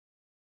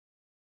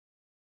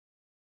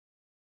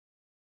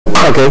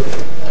Okay.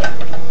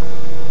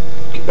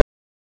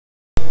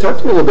 Talk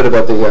to me a little bit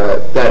about the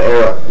that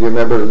era. You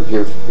remember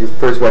your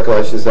first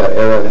recollections of that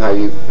era and how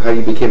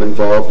you became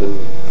involved, and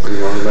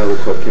remember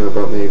what came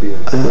about maybe.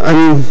 I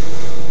mean,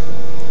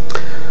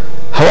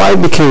 how I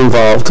became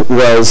involved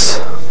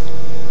was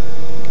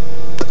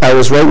I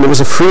was writing. There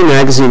was a free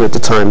magazine at the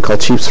time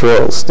called Cheap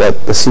Thrills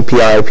that the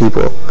CPI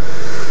people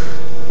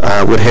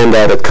would hand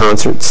out at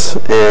concerts,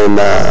 and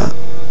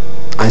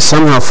I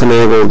somehow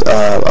finagled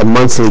a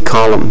monthly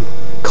column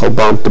called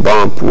Bump to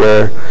Bump,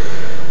 where,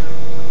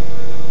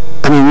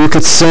 I mean, you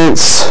could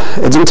sense,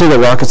 it didn't take a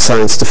rocket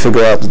science to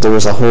figure out that there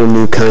was a whole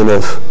new kind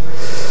of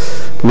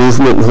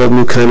movement, a whole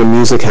new kind of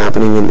music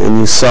happening, and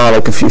you saw,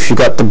 like, if you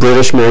got the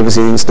British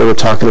magazines, they were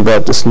talking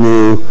about this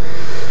new,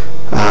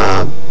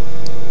 like,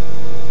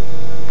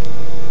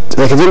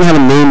 it didn't have a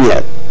name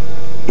yet,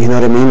 you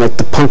know what I mean? Like,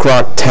 the punk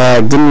rock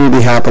tag didn't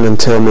really happen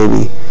until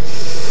maybe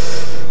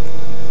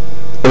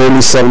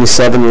early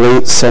 77,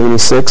 late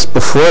 76.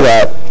 Before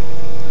that,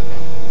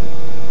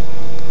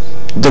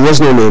 there was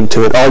no name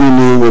to it. All you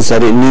knew was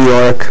that in New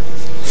York,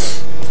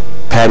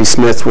 Patti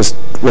Smith was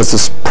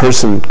this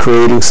person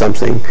creating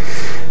something.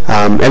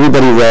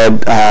 Everybody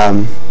read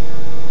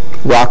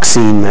Rock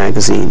Scene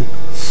magazine,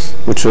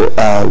 which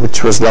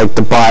was like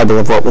the Bible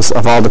of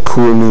all the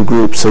cool new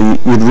groups. So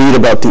you'd read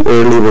about the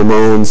early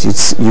Ramones,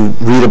 you'd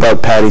read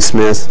about Patti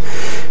Smith,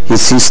 you'd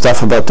see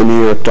stuff about the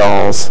New York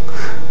Dolls,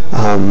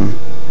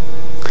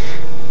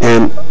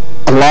 and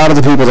a lot of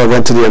the people that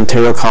went to the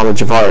Ontario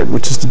College of Art,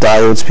 which is the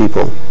Diodes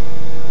people,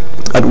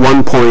 at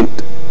one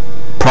point,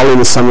 probably in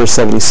the summer of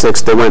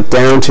 '76, they went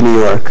down to New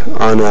York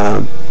on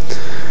a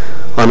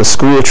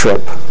school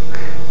trip.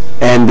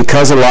 And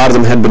because a lot of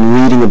them had been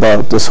reading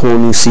about this whole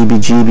new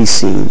CBGB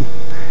scene,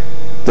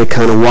 they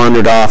kind of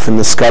wandered off and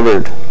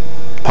discovered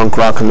punk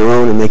rock on their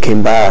own, and they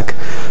came back.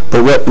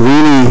 But what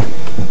really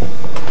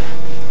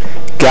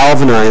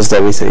galvanized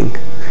everything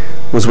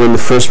was when the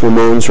first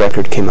Ramones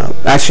record came out.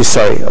 Actually,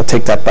 sorry, I'll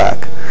take that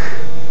back.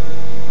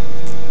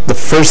 The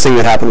first thing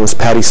that happened was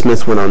Patti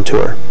Smith went on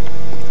tour.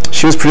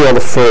 She was pretty well the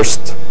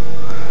first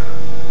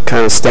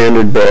kind of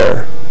standard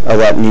bearer of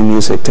that new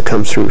music to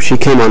come through. She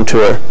came on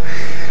tour,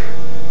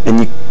 and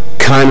you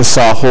kind of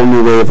saw a whole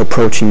new way of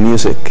approaching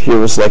music. Here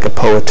was like a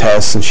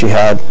poetess, and she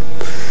had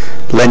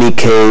Lenny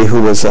Kaye,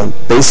 who was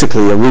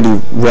basically a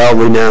really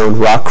well-renowned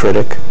rock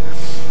critic,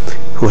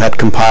 who had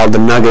compiled the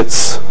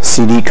Nuggets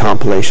CD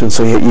compilation.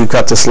 So you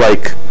got this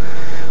like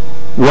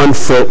 1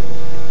 foot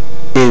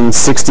in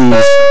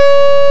 60s.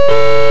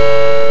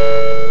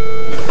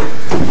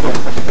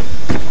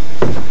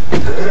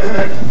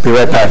 Be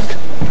right back.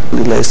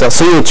 So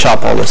you would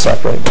chop all this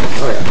up, right?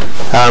 Oh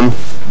yeah.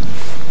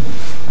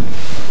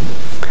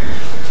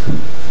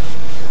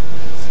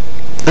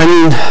 I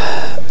mean,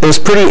 it was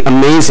pretty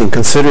amazing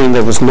considering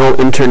there was no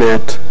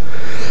internet,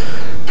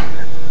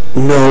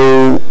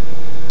 no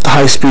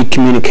high-speed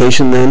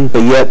communication then, but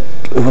yet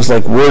it was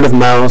like word of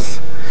mouth,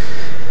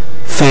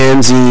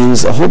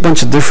 fanzines, a whole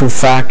bunch of different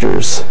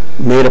factors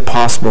made it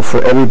possible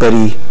for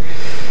everybody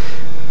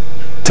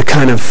to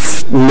kind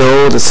of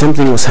know that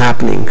something was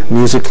happening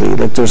musically,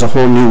 like there's a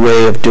whole new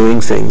way of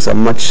doing things, a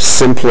much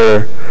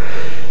simpler,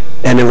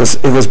 and it was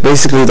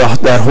basically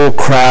that whole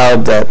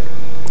crowd that,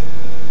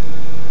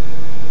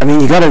 I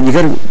mean, you gotta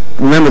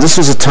remember, this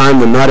was a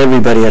time when not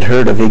everybody had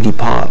heard of Iggy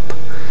Pop.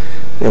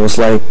 It was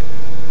like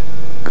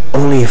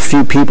only a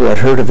few people had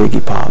heard of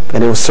Iggy Pop,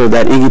 and it was sort of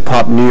that Iggy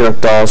Pop New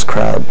York Dolls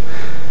crowd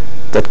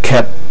that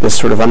kept this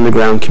sort of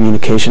underground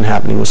communication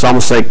happening. It was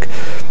almost like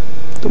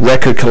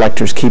record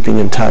collectors keeping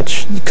in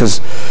touch,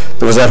 because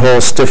there was that whole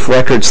Stiff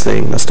Records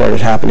thing that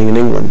started happening in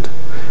England.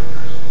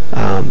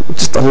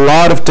 Just a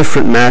lot of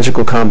different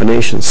magical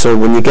combinations. So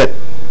when you get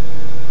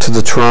to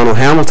the Toronto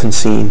Hamilton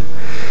scene,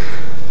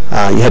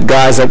 you had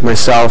guys like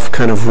myself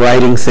kind of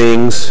writing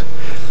things.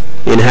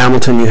 In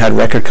Hamilton, you had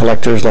record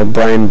collectors like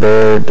Brian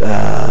Bird,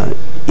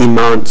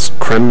 Imants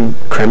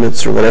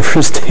Kremitz, or whatever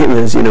his name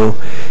is, you know,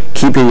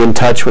 keeping in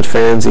touch with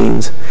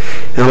fanzines.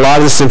 And a lot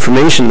of this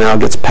information now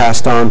gets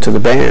passed on to the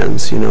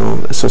bands, you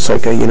know. So it's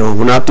like, you know,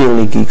 we're not the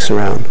only geeks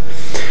around.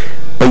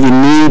 But you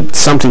need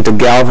something to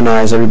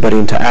galvanize everybody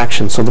into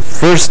action. So the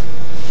first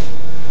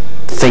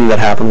thing that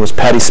happened was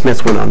Patti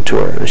Smith went on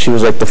tour. And she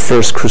was like the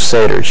first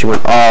crusader. She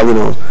went all, you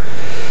know,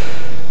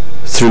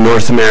 through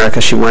North America.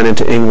 She went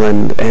into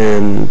England,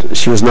 and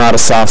she was not a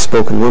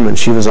soft-spoken woman.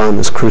 She was on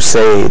this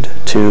crusade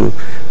to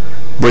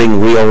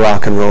bring real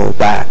rock and roll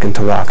back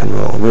into rock and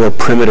roll, real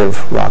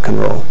primitive rock and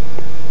roll.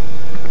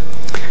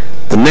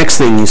 The next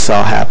thing you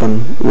saw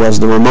happen was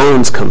the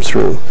Ramones come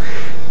through,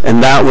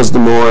 and that was the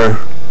more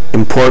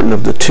important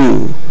of the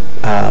two,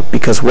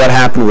 because what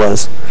happened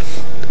was,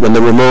 when the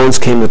Ramones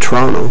came to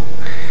Toronto,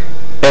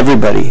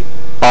 everybody,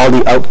 all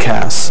the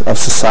outcasts of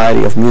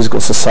society, of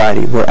musical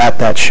society, were at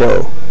that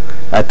show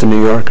at the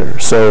New Yorker.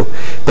 So,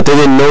 but they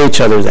didn't know each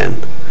other then.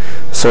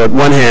 So at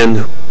one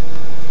hand,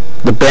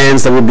 the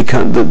bands that would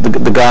become,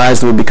 the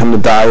guys that would become the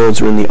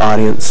Diodes were in the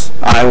audience.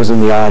 I was in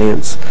the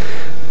audience.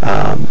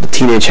 The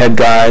Teenage Head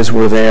guys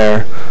were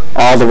there.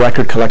 All the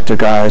record collector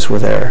guys were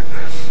there.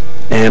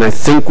 And I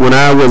think when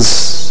I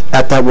was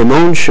at that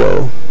Ramones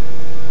show,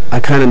 I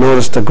kind of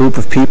noticed a group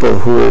of people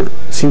who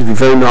seemed to be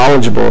very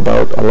knowledgeable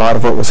about a lot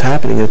of what was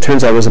happening. And it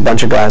turns out it was a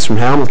bunch of guys from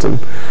Hamilton.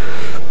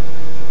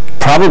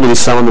 Probably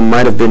some of them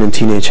might have been in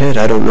Teenage Head,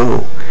 I don't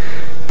know.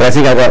 But I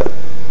think I got,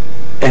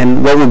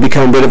 and what would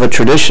become a bit of a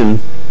tradition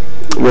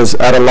was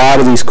at a lot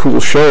of these cool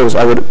shows,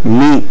 I would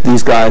meet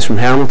these guys from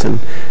Hamilton.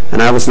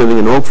 And I was living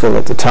in Oakville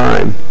at the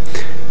time.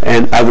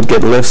 And I would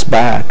get lifts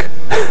back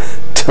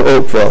to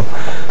Oakville.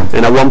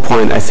 And at one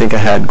point, I think I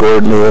had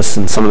Gord Lewis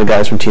and some of the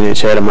guys from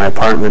Teenage Head in my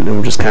apartment, and we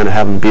were just kind of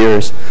having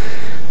beers,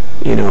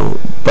 you know.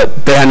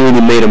 But they hadn't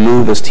really made a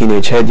move as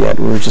Teenage Head yet.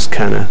 We were just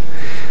kind of.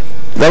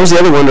 That was the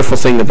other wonderful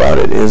thing about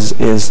it is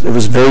it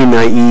was very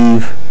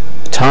naive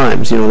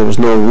times. You know, there was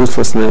no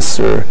ruthlessness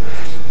or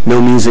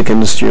no music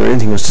industry or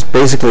anything. It was just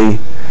basically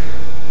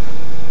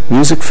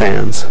music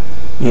fans,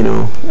 you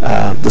know,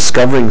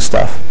 discovering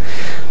stuff.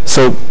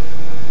 So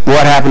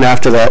what happened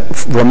after that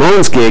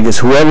Ramones gig is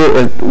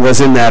whoever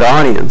was in that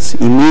audience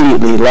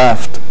immediately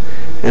left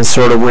and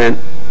sort of went,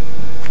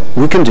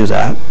 we can do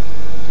that.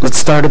 Let's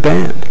start a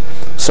band.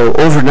 So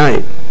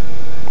overnight,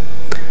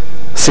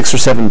 6 or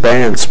 7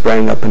 bands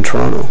sprang up in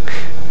Toronto.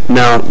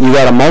 Now, you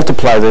got to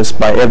multiply this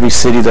by every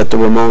city that the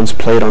Ramones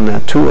played on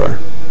that tour.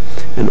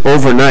 And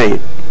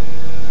overnight,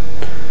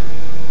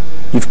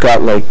 you've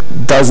got like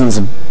dozens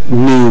of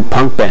new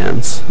punk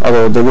bands,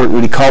 although they weren't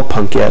really called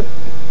punk yet.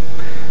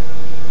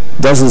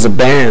 Dozens of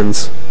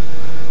bands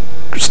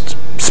just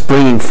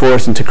springing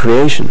forth into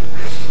creation.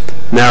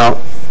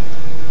 Now,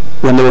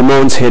 when the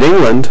Ramones hit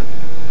England,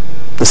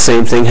 the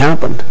same thing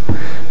happened.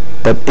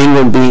 But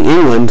England being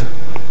England,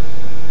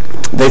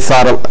 they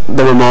thought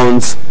the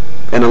Ramones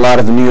and a lot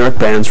of the New York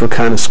bands were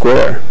kind of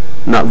square,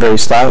 not very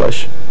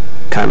stylish,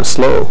 kind of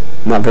slow,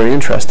 not very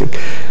interesting.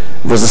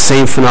 It was the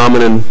same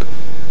phenomenon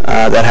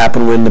that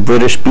happened when the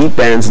British beat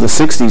bands in the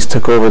 60s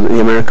took over the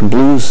American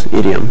blues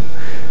idiom.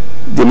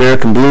 The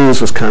American blues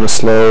was kind of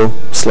slow,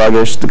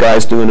 sluggish. The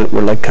guys doing it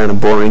were like kind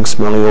of boring,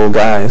 smelly old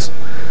guys.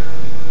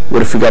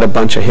 What if we got a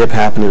bunch of hip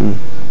happening,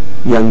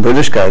 young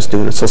British guys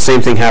doing it? So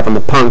same thing happened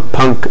to punk.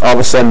 Punk all of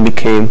a sudden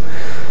became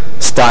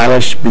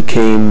stylish,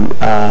 became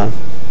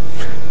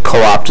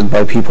co-opted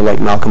by people like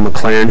Malcolm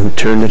McLaren, who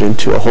turned it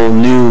into a whole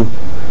new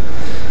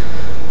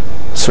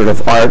sort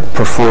of art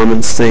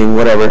performance thing,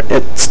 whatever.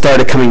 It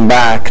started coming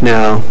back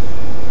now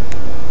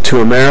to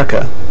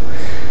America.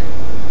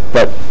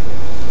 But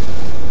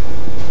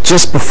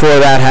just before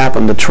that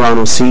happened, the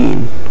Toronto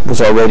scene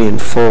was already in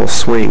full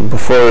swing.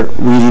 Before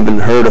we'd even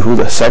heard of who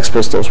the Sex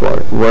Pistols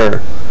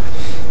were,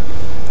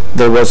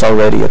 there was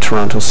already a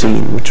Toronto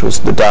scene, which was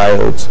the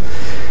Diodes.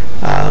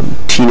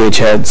 Teenage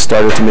Head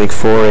started to make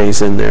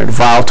forays in there. The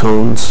Vile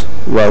Tones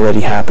were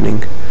already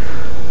happening.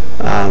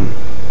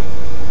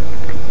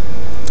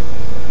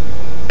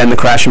 And the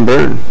Crash and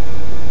Burn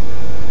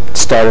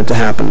started to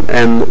happen.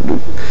 And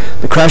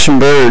the Crash and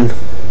Burn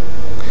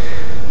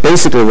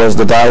basically was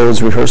the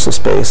Diodes rehearsal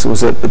space. It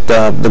was at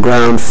the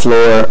ground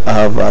floor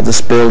of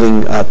this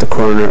building at the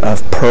corner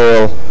of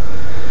Pearl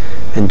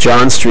and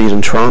John Street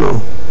in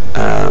Toronto.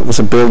 It was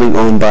a building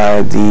owned by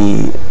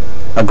an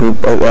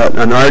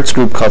arts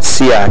group called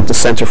SEAC, the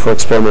Center for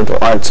Experimental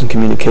Arts and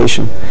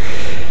Communication.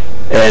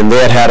 And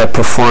they had a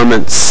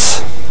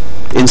performance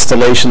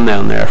installation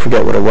down there. I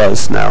forget what it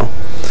was now.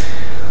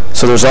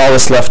 So there's all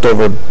this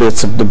leftover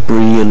bits of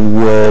debris and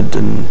wood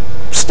and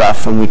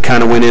stuff, and we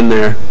kind of went in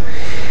there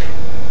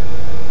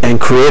and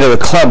created a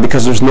club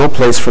because there's no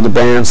place for the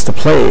bands to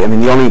play. I mean,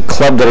 the only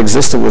club that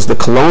existed was the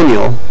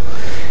Colonial,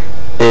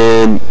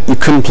 and you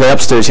couldn't play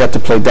upstairs, you had to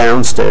play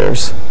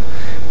downstairs.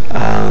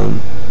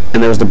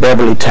 And there was the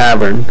Beverly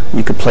Tavern,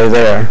 you could play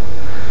there.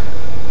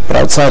 But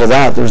outside of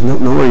that, there was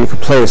nowhere you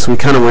could play. So we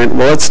kind of went,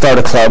 well, let's start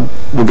a club.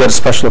 We'll get a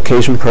special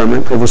occasion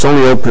permit. It was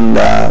only open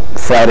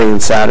Friday and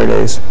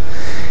Saturdays.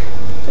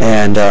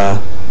 And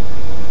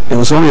it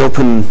was only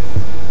open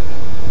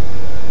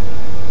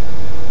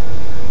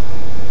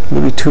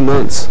maybe 2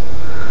 months,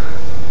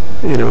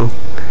 you know.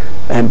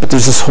 But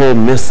there's this whole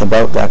myth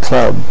about that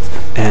club.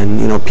 And,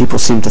 you know, people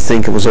seem to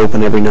think it was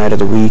open every night of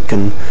the week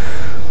and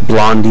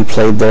Blondie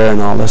played there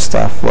and all this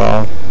stuff.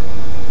 Well,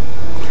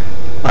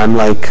 I'm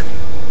like,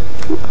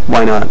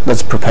 why not?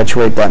 Let's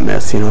perpetuate that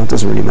myth, you know. It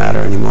doesn't really matter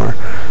anymore.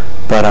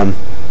 But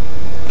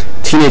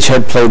Teenage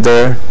Head played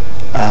there,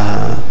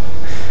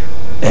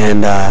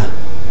 and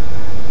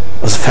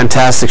it was a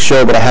fantastic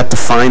show, but I had to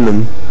find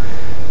them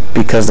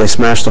because they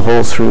smashed a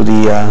hole through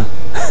the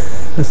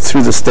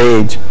through the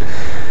stage.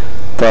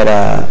 But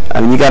I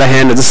mean, you got to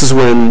hand it. This is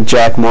when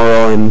Jack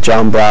Morrow and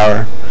John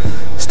Brower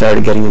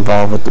started getting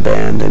involved with the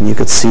band, and you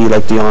could see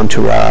like the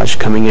entourage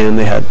coming in.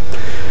 They had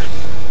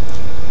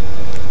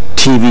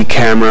TV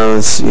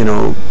cameras, you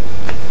know,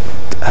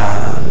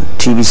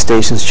 TV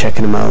stations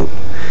checking them out.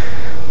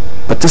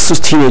 But this was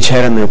Teenage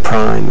Head in their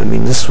prime. I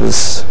mean, this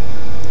was.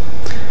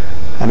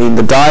 I mean,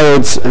 the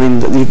Diodes. I mean,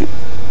 the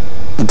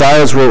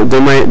Diodes were. They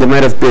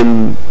might have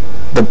been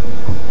the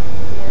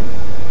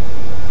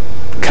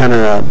kind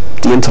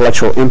of the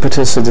intellectual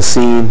impetus of the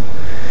scene.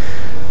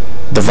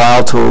 the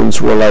vowel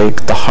tones were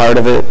like the heart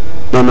of it.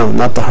 No,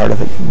 not the heart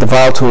of it. The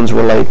vowel tones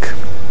were like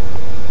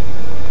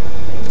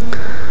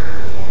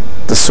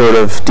the sort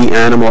of the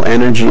animal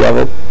energy of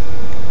it,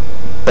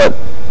 but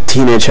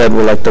Teenage Head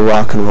were like the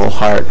rock and roll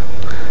heart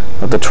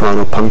of the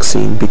Toronto punk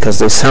scene, because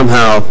they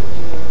somehow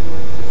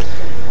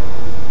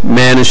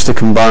managed to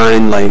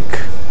combine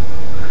like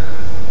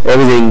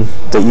everything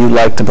that you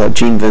liked about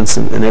Gene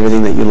Vincent and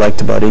everything that you liked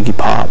about Iggy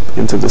Pop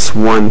into this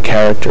one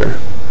character,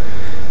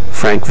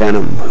 Frank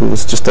Venom, who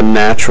was just a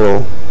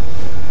natural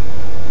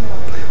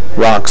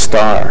rock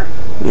star,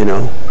 you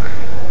know.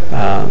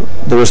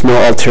 There was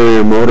no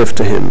ulterior motive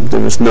to him.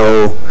 There was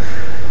no,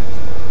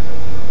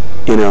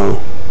 you know,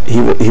 he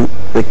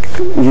like,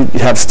 you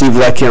have Steve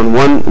Leckie on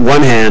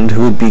one hand,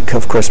 who would be,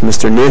 of course,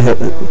 Mr.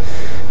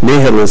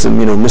 Nihilism,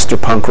 you know,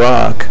 Mr. Punk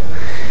Rock.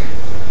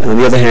 And on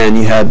the other hand,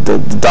 you had the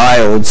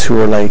Diodes, who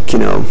were like, you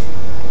know,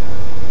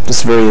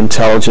 this very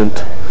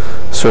intelligent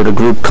sort of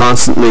group,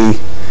 constantly,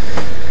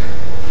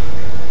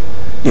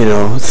 you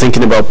know,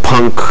 thinking about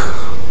punk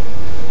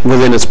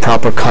within its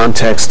proper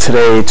context,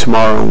 today,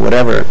 tomorrow,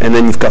 whatever. And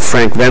then you've got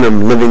Frank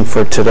Venom living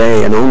for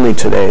today and only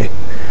today,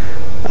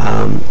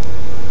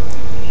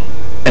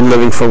 and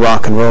living for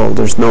rock and roll.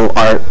 There's no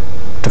art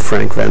to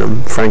Frank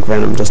Venom. Frank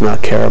Venom does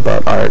not care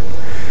about art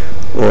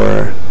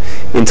or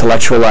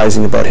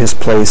intellectualizing about his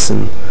place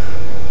in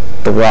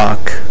the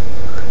rock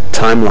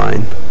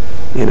timeline.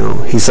 You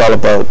know, he's all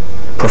about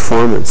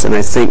performance. And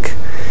I think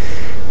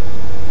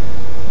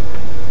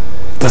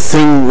the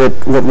thing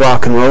with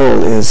rock and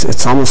roll is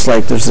it's almost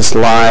like there's this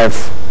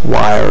live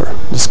wire,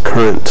 this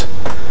current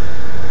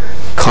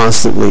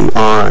constantly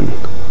on,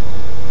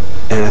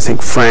 and I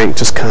think Frank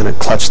just kind of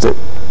clutched it,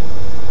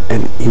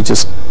 and he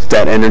just,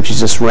 that energy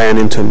just ran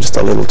into him just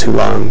a little too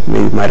long.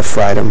 Maybe it might have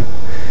fried him,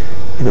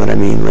 you know what I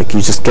mean? Like,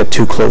 you just get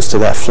too close to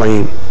that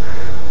flame.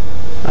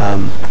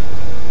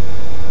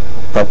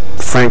 But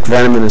Frank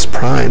Venom in his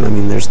prime, I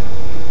mean,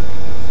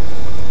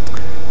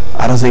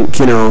 I don't think,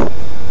 you know,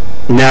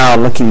 now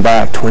looking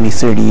back 20,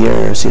 30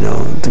 years, you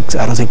know,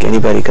 I don't think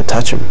anybody could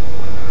touch him.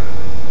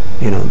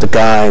 You know, the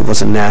guy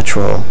was a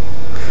natural,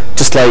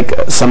 just like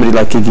somebody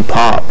like Iggy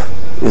Pop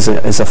is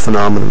a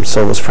phenomenon.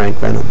 So was Frank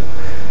Venom,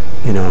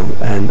 you know,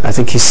 and I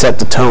think he set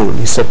the tone.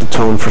 He set the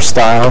tone for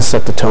style,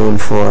 set the tone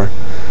for,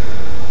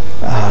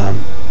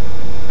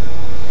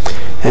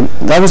 and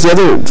that was the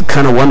other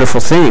kind of wonderful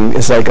thing,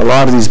 is like a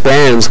lot of these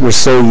bands were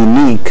so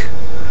unique.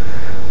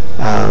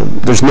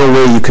 There's no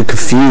way you could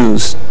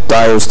confuse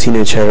Diodes,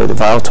 Teenage Head, or the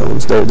Vowel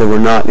Tones. They were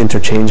not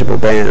interchangeable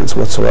bands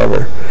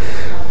whatsoever.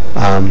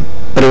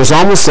 But it was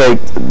almost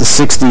like the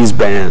 60s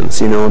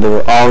bands, you know. There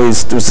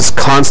was this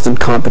constant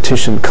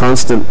competition,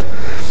 constant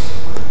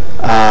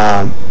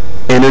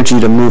energy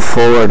to move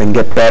forward and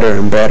get better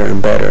and better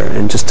and better,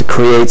 and just to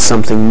create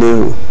something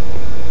new.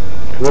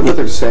 What about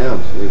their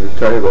sound? We were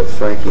talking about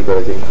Frankie, but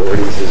I think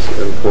Gordy's is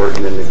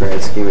important in the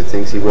grand scheme of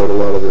things. He wrote a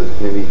lot of the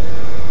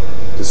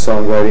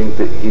songwriting,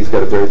 but he's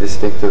got a very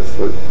distinctive,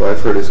 what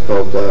I've heard is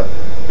called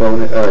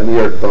New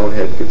York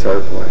Bonehead guitar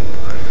playing.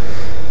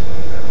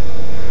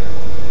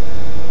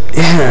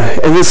 Yeah,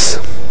 it was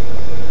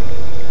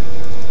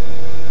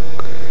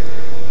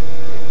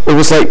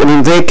like, I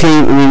mean,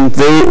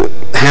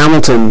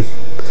 Hamilton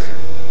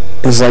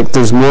is like,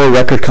 there's more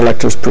record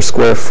collectors per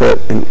square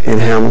foot in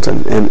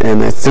Hamilton,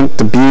 and I think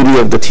the beauty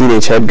of the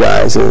Teenage Head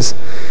guys is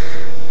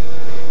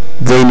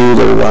they knew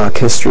their rock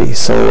history.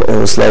 So it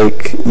was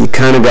like, you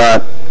kind of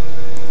got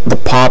the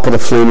pop of the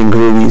Flaming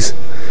Groovies,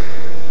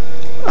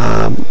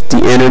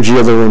 the energy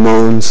of the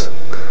Ramones,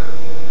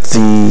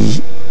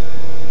 the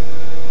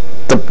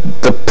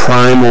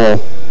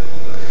primal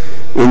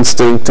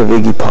instinct of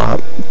Iggy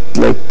Pop.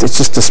 Like, it's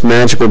just this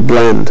magical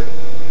blend,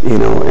 you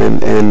know,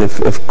 and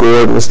if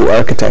Gord was the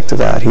architect of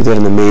that, he did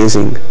an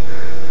amazing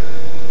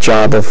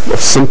job of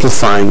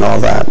simplifying all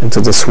that into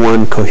this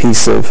one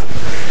cohesive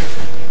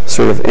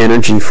sort of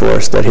energy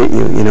force that hit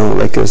you, you know,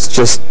 like it was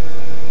just,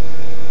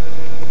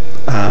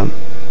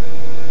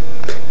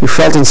 you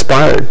felt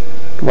inspired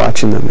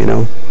watching them, you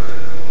know.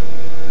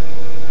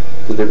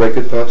 Did they write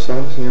good pop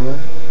songs in your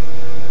mind?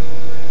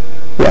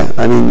 Yeah,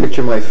 I mean,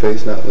 Picture My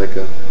Face, not like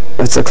a...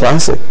 It's a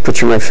classic.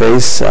 Picture My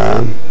Face,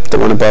 the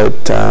one about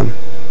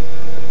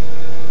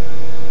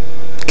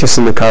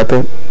Kissing the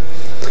Carpet.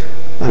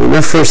 I mean,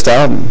 their first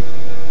album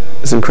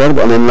is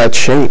incredible. And then Let's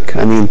Shake.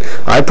 I mean,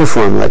 I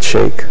perform Let's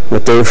Shake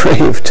with Dave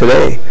Rave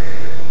today.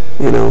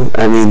 You know,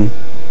 I mean,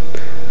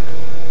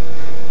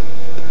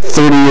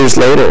 30 years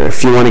later,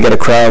 if you want to get a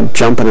crowd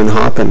jumping and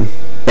hopping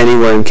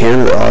anywhere in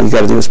Canada, all you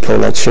got to do is play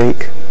Let's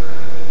Shake.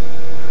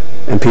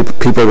 And people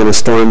are going to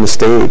storm the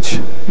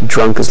stage,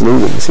 drunk as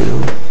Lugans, you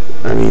know.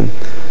 I mean,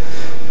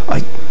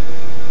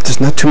 there's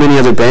not too many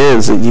other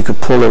bands that you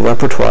could pull their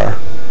repertoire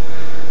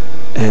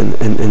and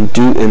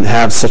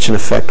have such an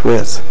effect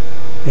with,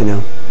 you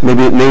know.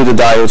 Maybe the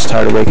Diodes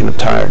Tired of Waking Up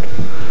Tired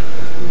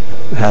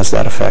has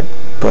that effect,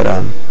 but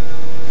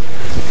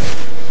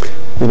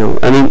you know,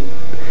 I mean,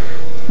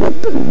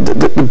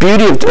 the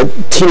beauty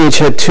of Teenage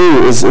Head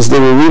too is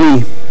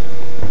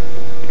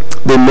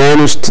they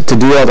managed to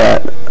do all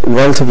that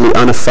relatively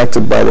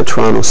unaffected by the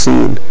Toronto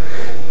scene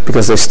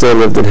because they still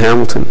lived in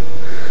Hamilton.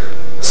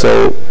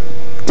 So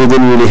they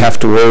didn't really have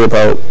to worry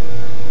about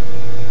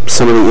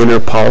some of the inner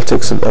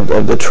politics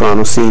of the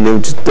Toronto scene.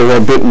 They were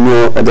a bit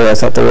more, I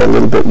thought they were a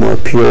little bit more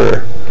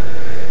pure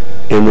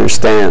in their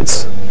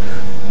stance.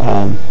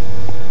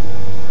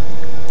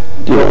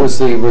 What was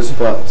the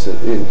response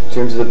in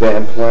terms of the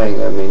band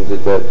playing? I mean,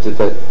 did they get to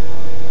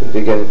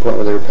the point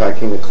where they were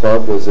packing the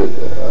club? Was it?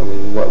 I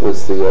mean, what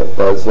was the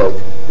buzz like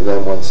for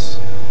them once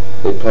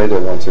they played there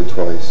once or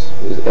twice?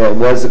 And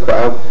was the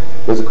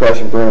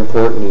Crash and Burn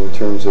important in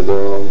terms of their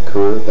own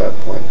career at that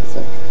point, I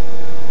think?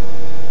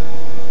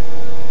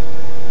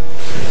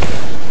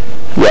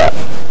 Yeah.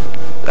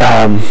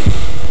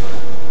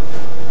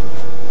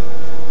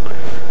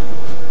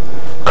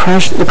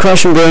 The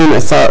Crash and Burn, I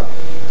thought,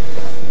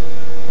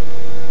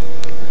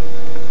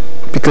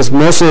 because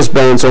most of those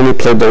bands only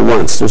played there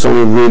once. There was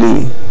only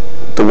really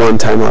the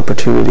one-time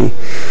opportunity.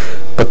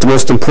 But the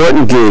most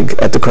important gig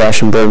at the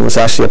Crash and Burn was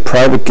actually a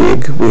private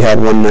gig we had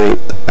one night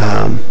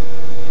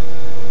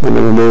when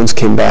the Ramones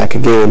came back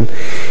again.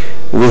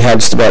 We had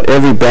just about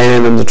every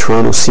band in the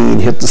Toronto scene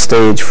hit the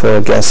stage for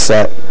a guest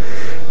set.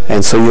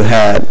 And so you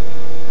had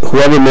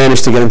whoever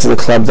managed to get into the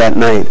club that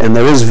night, and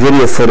there is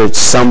video footage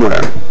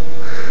somewhere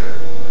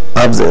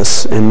of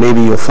this, and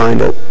maybe you'll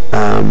find it.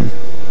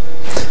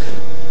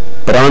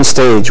 But on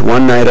stage,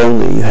 one night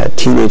only, you had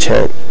Teenage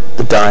Head,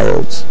 the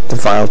Diodes, the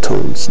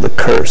Viletones, the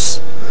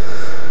Curse.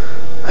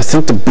 I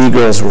think the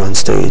B-Girls were on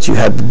stage. You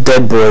had the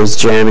Dead Boys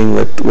jamming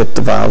with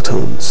the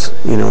Viletones.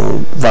 You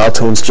know,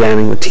 Viletones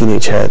jamming with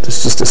Teenage Head.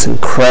 It's just this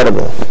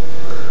incredible.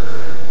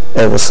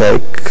 It was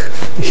like,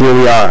 here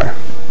we are,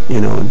 you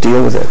know,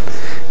 deal with it.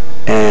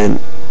 And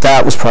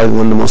that was probably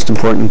one of the most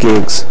important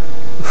gigs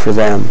for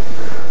them.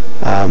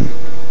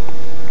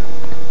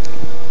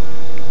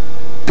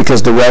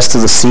 Because the rest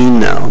of the scene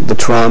now, the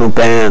Toronto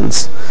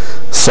bands,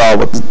 saw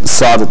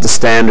that the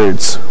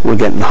standards were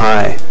getting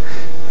high,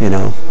 you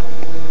know.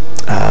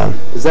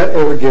 Is that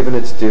ever given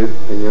its due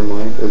in your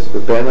mind? Is a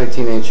band like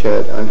Teenage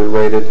Head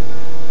underrated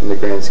in the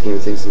grand scheme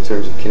of things in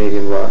terms of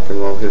Canadian rock and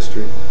roll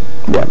history?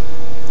 Yeah.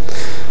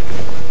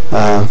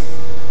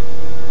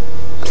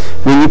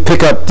 When you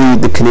pick up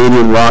the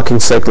Canadian Rock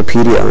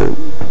Encyclopedia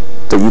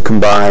that you can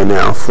buy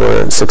now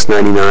for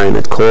 $6.99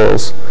 at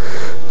Kohl's,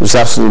 there's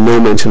absolutely no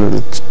mention of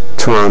the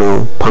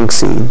Toronto punk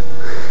scene,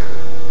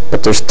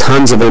 but there's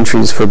tons of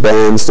entries for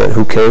bands that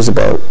who cares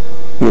about,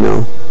 you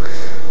know.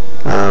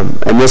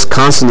 And this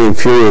constantly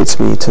infuriates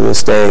me to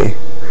this day.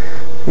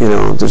 You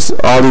know, there's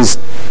all these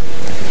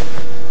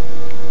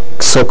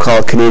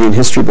so-called Canadian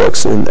history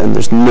books, and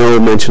there's no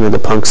mention of the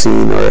punk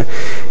scene, or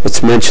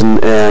it's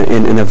mentioned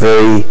in a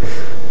very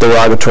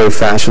derogatory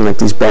fashion, like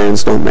these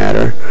bands don't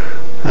matter.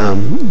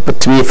 But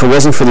to me, if it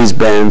wasn't for these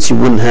bands, you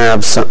wouldn't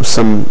have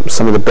some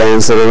of the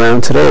bands that are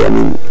around today. I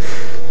mean,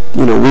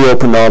 you know, we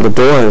opened all the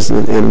doors,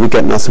 and we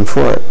got nothing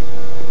for it.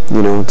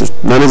 You know,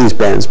 none of these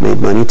bands made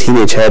money.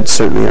 Teenage Head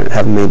certainly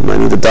haven't made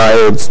money. The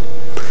Diodes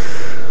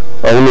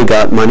only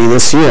got money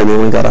this year, and they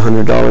only got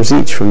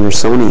 $100 each from their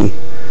Sony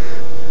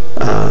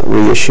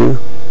reissue.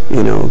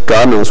 You know,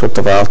 God knows what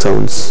the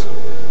Viletones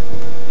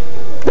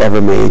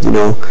ever made. You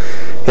know,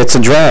 it's a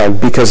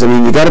drag because, I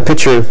mean, you got to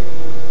picture.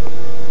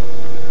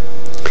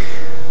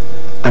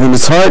 I mean,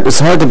 it's hard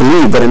to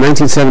believe, but in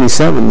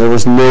 1977 there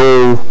was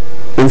no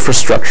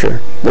infrastructure.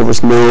 There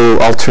was no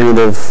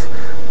alternative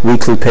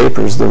weekly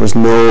papers. There was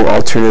no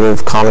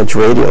alternative college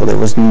radio. There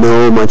was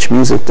no much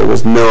music. There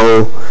was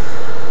no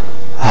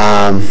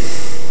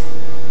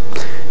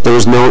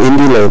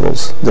indie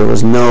labels. There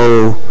was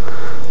no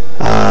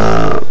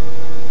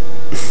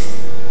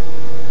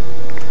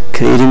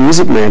Canadian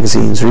music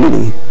magazines,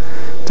 really.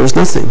 There was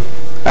nothing.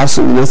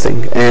 Absolutely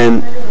nothing.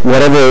 And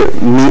whatever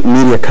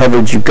media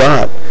coverage you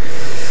got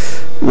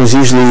was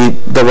usually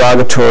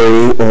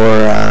derogatory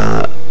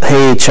or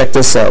hey, check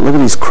this out, look at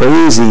these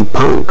crazy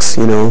punks,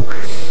 you know.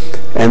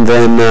 And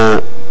then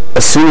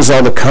as soon as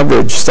all the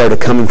coverage started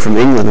coming from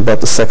England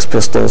about the Sex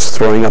Pistols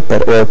throwing up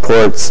at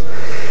airports,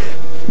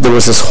 there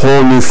was this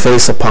whole new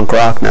face of punk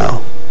rock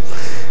now.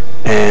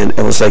 And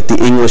it was like the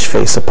English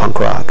face of punk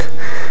rock.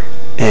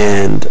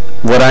 And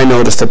what I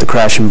noticed at the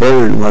Crash and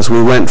Burn was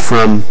we went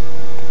from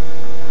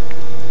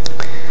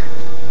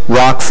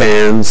rock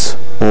fans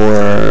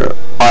or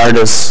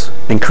artists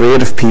and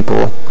creative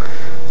people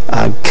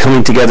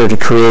coming together to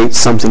create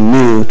something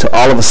new to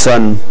all of a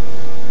sudden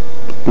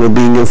we're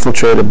being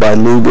infiltrated by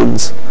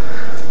Lugans,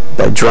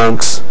 by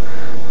drunks,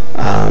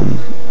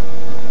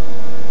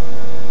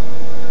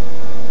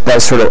 by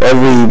sort of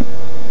every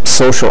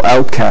social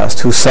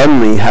outcast who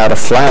suddenly had a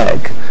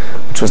flag,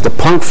 which was the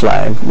punk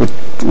flag,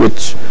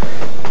 which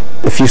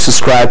if you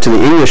subscribe to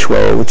the English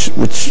way, which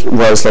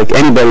was like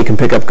anybody can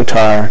pick up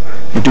guitar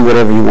and do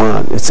whatever you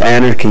want. It's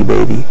anarchy,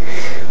 baby.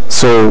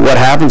 So what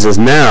happens is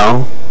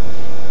now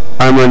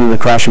I'm running the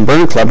Crash and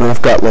Burn Club, and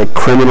I've got like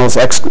criminals,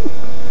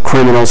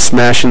 ex-criminals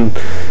smashing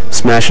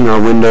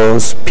our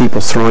windows, people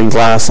throwing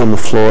glass on the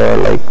floor,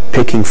 like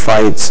picking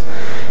fights.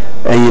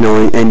 And you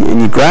know,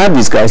 and you grab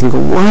these guys and you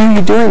go, why are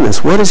you doing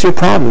this? What is your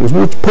problem? He goes,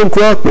 well, it's punk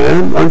rock,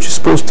 man. Aren't you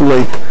supposed to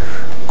like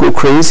go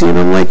crazy? And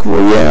I'm like,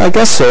 well, yeah, I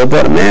guess so,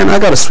 but man, I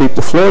gotta sweep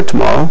the floor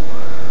tomorrow.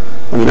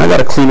 I mean, I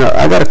gotta clean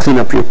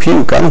up your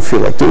puke. I don't feel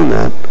like doing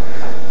that.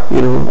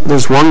 You know,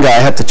 there's one guy I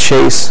had to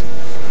chase,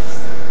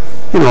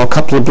 you know, a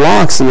couple of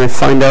blocks, and I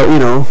find out, you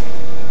know,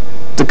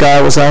 the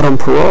guy was out on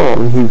parole,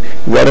 and he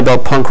read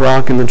about punk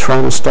rock in the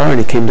Toronto Star, and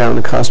he came down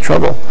to cause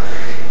trouble.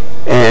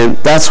 And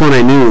that's when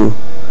I knew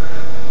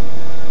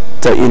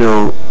that, you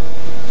know,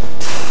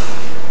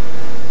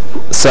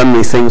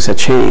 suddenly things had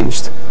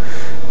changed.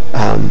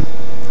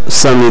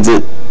 Suddenly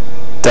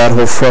that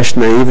whole fresh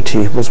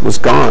naivety was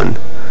gone.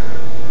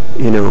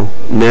 You know,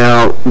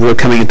 now we're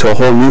coming into a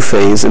whole new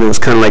phase, and it was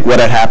kind of like what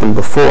had happened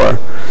before,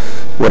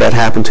 what had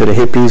happened to the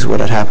hippies, what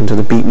had happened to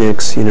the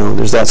beatniks. You know,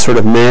 there's that sort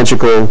of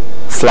magical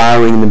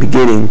flowering in the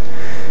beginning,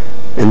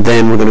 and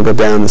then we're going to go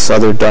down this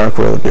other dark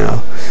road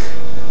now.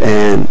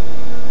 And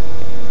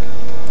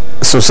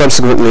so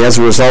subsequently, as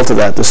a result of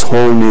that, this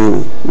whole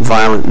new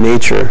violent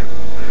nature,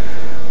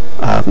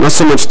 not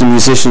so much the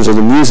musicians or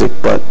the music,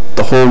 but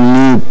the whole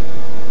new,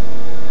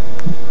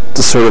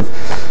 the sort of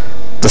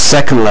the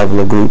second level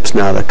of groups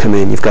now that come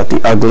in. You've got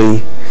the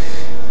ugly,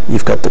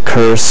 you've got the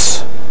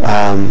curse,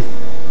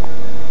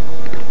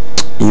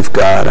 you've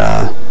got,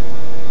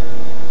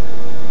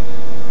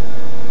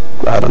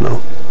 I don't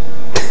know.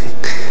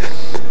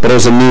 But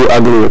there's a new,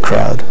 uglier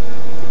crowd,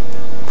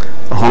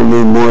 a whole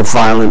new, more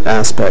violent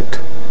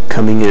aspect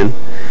coming in.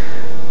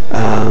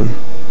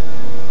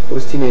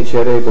 Was Teenage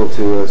Head able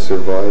to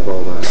survive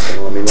all that?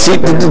 So, I mean, see,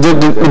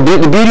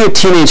 the beauty of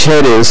Teenage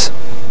Head is,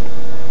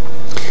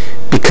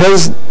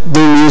 because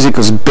their music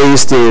was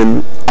based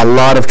in a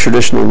lot of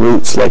traditional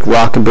roots, like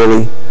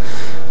rockabilly,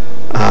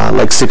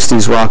 like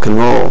 60s rock and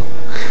roll,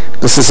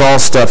 this is all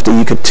stuff that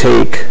you could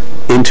take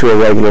into a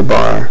regular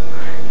bar,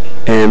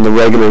 and the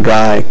regular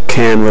guy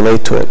can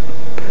relate to it.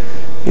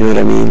 You know what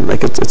I mean?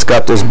 Like it's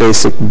got those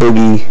basic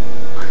boogie,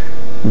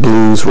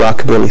 blues,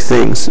 rockabilly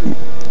things.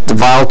 The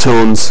vile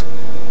tones,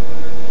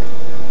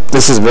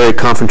 this is a very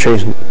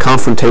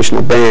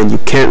confrontational band. You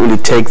can't really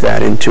take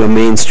that into a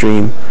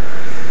mainstream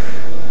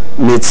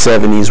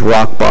mid-70s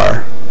rock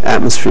bar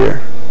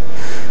atmosphere.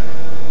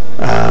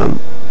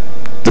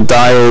 The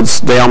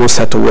Diodes, they almost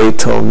had to wait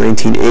till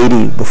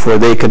 1980 before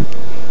they could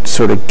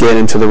sort of get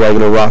into the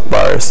regular rock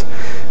bars,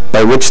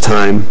 by which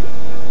time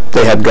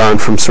they had gone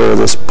from sort of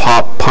this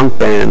pop punk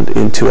band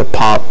into a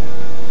pop,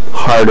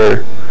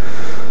 harder,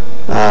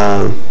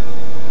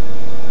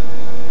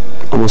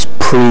 almost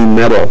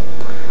pre-metal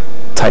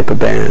type of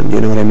band. You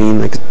know what I mean?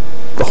 Like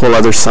the whole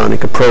other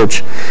sonic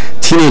approach.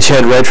 Teenage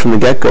Head, right from the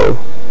get-go,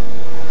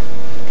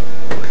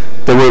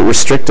 they weren't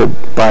restricted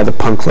by the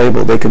punk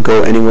label. They could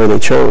go anywhere they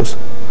chose,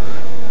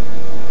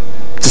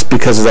 just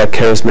because of that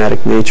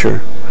charismatic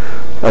nature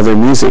of their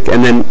music.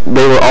 And then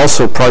they were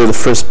also probably the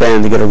first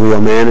band to get a real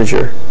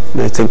manager,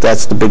 and I think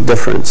that's the big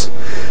difference.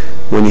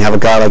 When you have a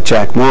guy like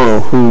Jack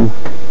Morrow, who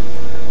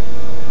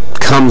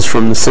comes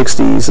from the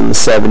 60s and the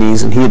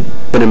 70s, and he had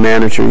been a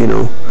manager, you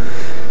know,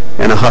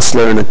 and a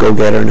hustler and a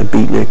go-getter and a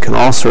beatnik and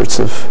all sorts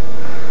of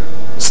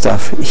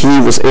stuff. He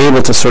was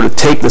able to sort of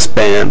take this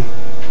band,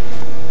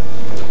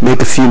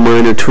 make a few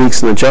minor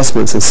tweaks and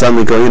adjustments, and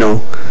suddenly go, you know,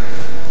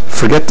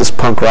 forget this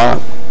punk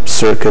rock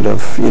circuit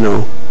of, you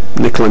know,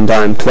 nickel and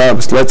dime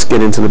clubs. Let's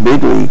get into the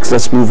big leagues.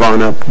 Let's move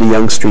on up the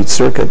Young Street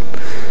circuit.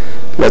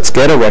 Let's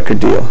get a record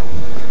deal.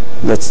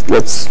 Let's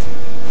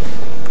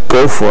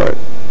go for it.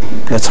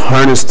 Let's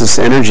harness this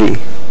energy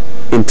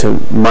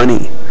into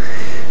money.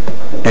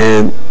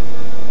 And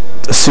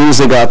as soon as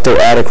they got their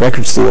Attic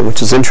Records deal,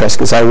 which is interesting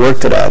because I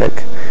worked at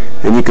Attic,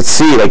 and you could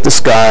see, like, this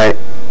guy,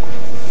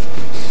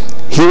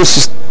 he was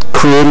just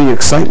creating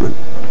excitement.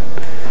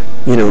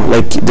 You know,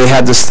 like they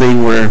had this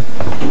thing where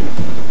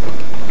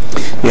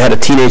you had a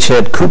Teenage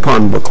Head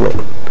coupon booklet.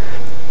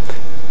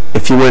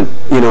 If you went,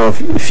 you know,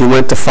 if you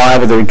went to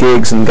 5 of their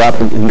gigs and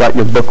got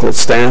your booklet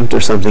stamped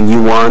or something,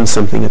 you won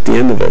something at the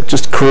end of it.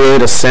 Just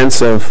create a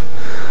sense of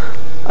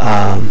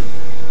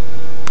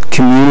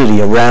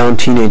community around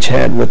Teenage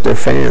Head with their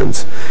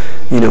fans.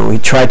 You know, he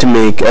tried to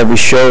make every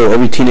show,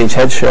 every Teenage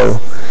Head show,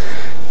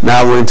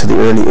 now we're into the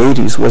early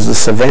 80s, was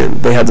this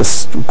event. They had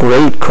this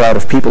great crowd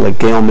of people like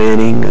Gail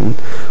Manning and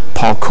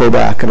Paul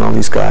Kodak and all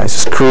these guys,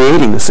 just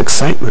creating this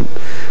excitement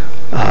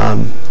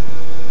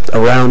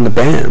around the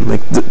band.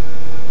 Like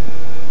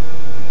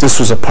this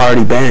was a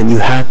party band. You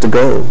had to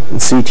go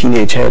and see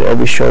Teenage Head.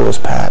 Every show was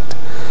packed.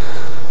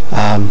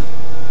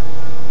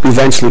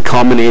 Eventually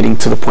culminating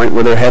to the point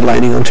where they're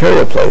headlining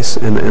Ontario Place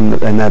and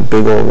that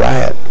big old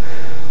riot,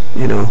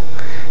 you know.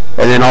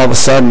 And then all of a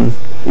sudden,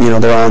 you know,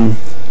 they're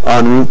en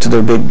route to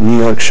their big New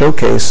York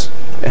showcase,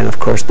 and of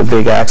course the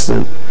big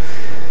accident.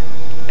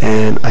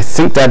 And I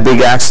think that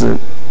big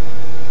accident,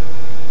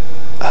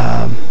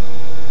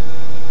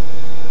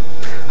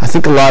 I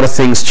think a lot of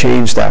things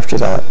changed after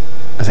that.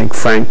 I think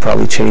Frank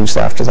probably changed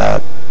after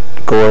that.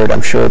 Gord,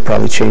 I'm sure,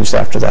 probably changed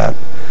after that.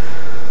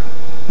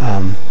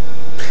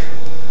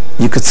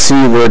 You could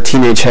see where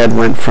Teenage Head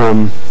went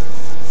from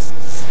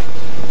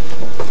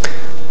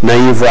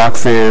naive rock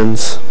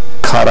fans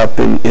caught up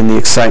in the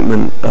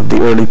excitement of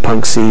the early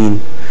punk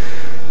scene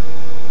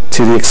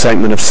to the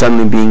excitement of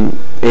suddenly being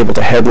able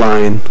to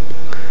headline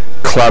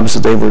clubs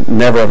that they would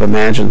never have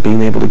imagined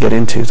being able to get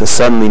into, to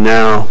suddenly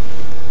now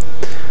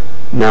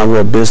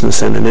we're a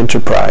business and an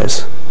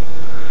enterprise.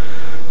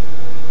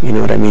 You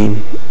know what I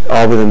mean?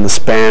 All within the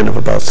span of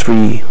about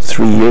three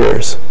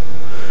years.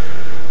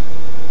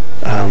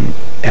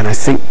 And I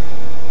think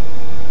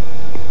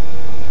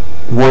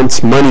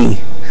once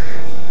money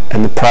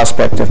and the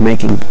prospect of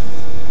making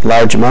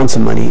large amounts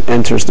of money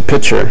enters the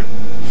picture,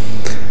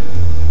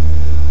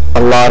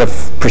 a lot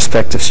of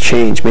perspectives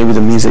change. Maybe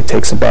the music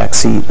takes a back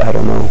seat, I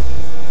don't know.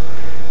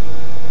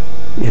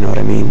 You know what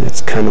I mean?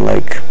 It's kind of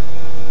like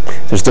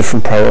there's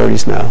different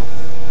priorities now.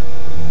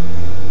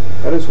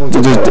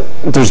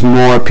 There's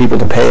more people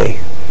to pay.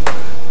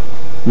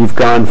 You've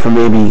gone from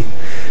maybe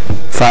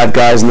 5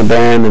 guys in the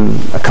band and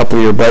a couple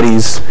of your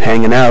buddies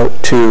hanging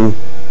out to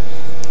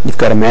you've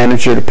got a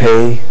manager to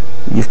pay,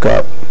 you've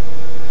got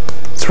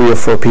 3 or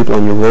 4 people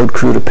on your road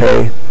crew to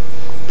pay.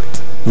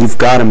 You've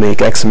got to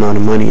make X amount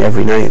of money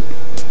every night.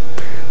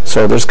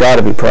 So there's got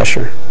to be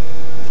pressure.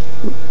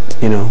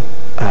 You know,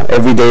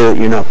 every day that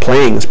you're not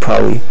playing is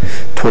probably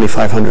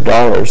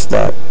 $2,500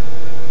 that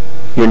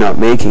you're not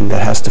making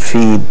that has to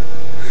feed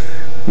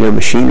your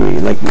machinery.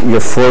 Like, you're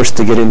forced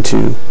to get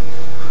into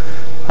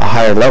a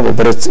higher level.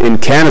 But it's in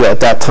Canada at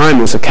that time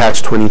it was a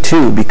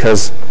catch-22,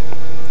 because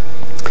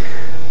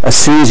as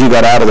soon as you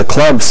got out of the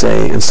club,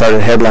 say, and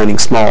started headlining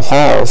small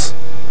halls,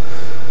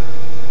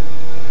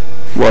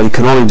 well, you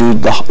can only do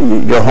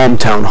your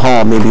hometown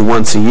hall maybe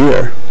once a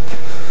year.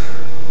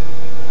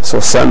 So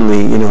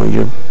suddenly, you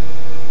know,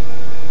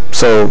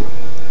 so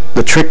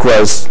the trick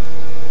was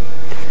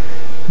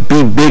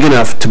be big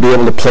enough to be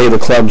able to play the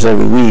clubs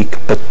every week,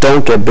 but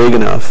don't get big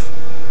enough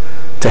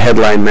to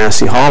headline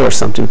Massey Hall or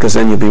something, because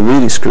then you'll be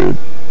really screwed.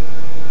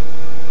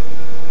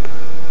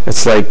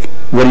 It's like,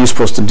 what are you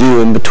supposed to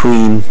do in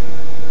between,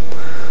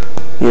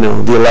 you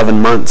know, the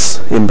 11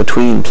 months in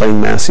between playing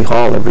Massey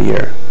Hall every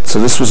year? So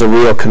this was a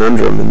real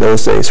conundrum in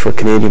those days for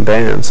Canadian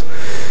bands,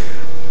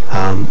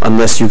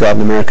 unless you got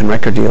an American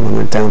record deal and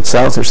went down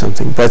south or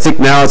something. But I think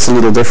now it's a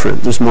little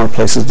different. There's more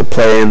places to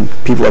play, and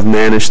people have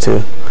managed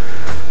to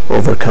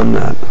overcome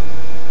that.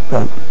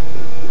 But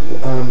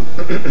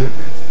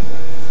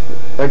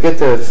I get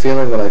the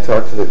feeling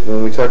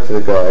when we talk to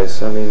the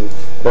guys. I mean,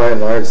 by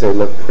and large, they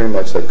look pretty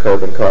much like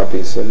carbon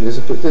copies. I mean, there's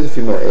a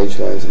few more age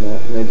lines in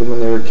that than they did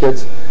when they were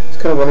kids. I was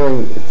kind of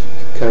wondering if you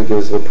could kind of give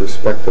us a little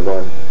perspective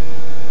on,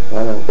 I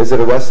don't know, is it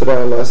Arrested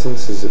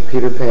Adolescence? Is it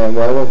Peter Pan?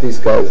 Why won't these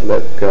guys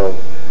let go?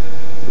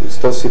 We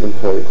still see them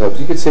play clubs.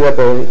 You can see that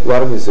by a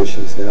lot of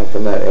musicians now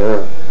from that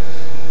era.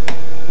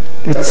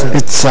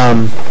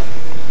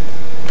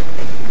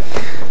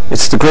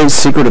 It's the great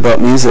secret about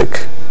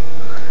music.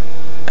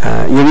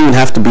 You don't even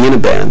have to be in a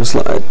band.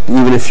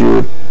 Even if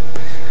you're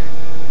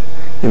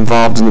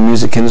involved in the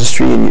music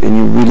industry and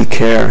you really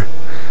care,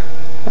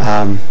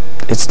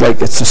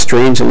 it's a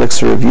strange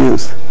elixir of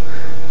youth.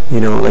 You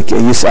know, like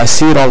I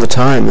see it all the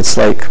time. It's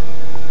like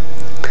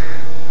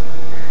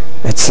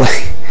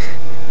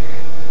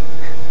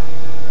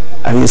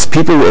I mean, it's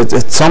people.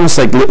 It's almost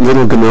like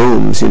little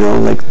gnomes. You know,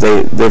 like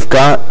they've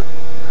got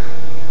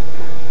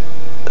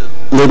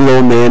little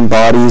old man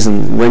bodies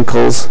and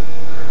wrinkles,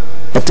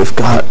 but they've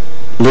got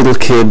little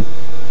kid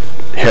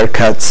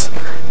haircuts,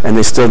 and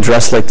they still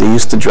dress like they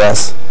used to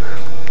dress.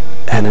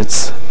 And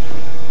it's,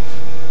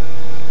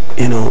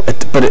 you know,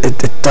 but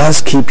it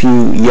does keep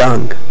you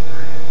young.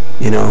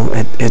 You know,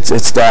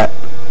 it's that,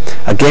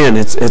 again,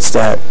 it's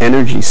that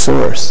energy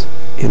source,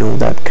 you know,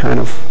 that kind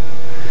of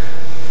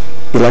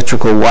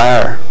electrical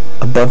wire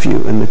above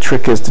you, and the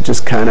trick is to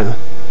just kind of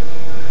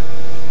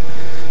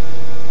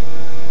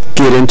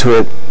get into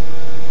it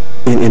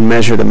in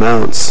measured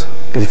amounts.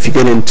 Because if you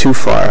get in too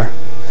far,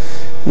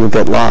 you'll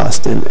get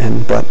lost.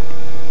 But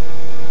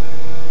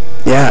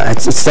yeah,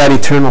 it's that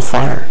eternal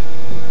fire.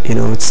 You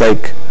know, it's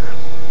like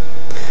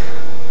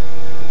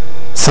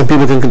some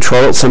people can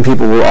control it. Some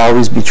people will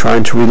always be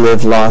trying to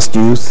relive lost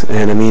youth.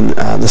 And I mean,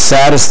 the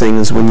saddest thing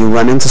is when you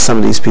run into some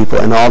of these people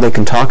and all they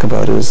can talk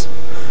about is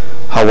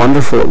how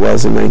wonderful it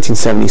was in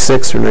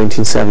 1976 or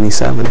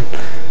 1977.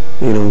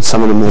 You know, and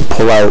some of them will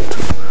pull out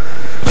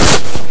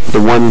the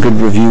one good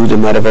review they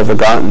might have ever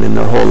gotten in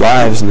their whole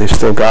lives, and they've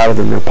still got it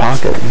in their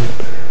pocket. And,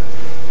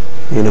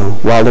 you know,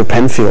 Wilder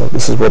Penfield,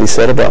 this is what he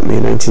said about me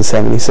in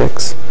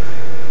 1976.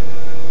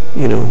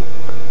 You know,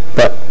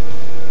 but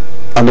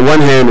on the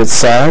one hand it's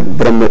sad,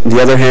 but on the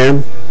other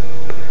hand,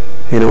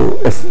 you know,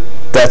 if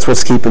that's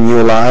what's keeping you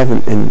alive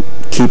and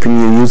keeping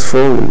you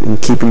youthful and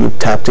keeping you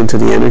tapped into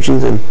the energy,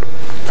 then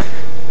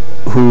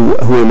who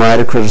am I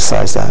to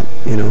criticize that?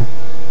 You know,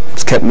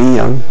 it's kept me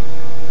young.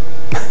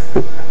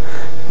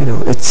 You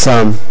know, it's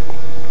like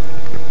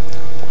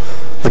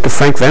a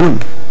Frank Venom.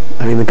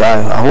 I mean, the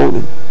guy, how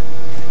old?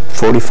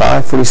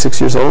 45,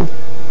 46 years old?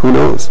 Who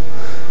knows?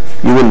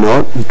 You wouldn't know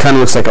it. He kind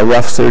of looks like a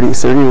rough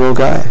 30-year-old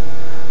guy.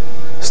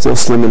 Still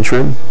slim and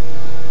trim.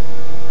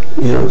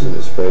 You know, in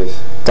his face.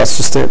 That's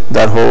just it.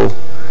 That whole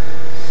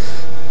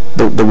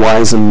the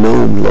wise and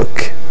known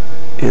look,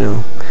 you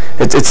know.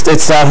 It's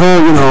that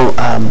whole, you know,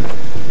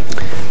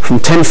 from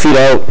 10 feet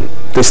out,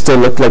 they still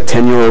look like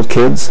 10-year-old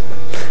kids,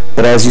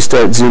 but as you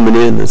start zooming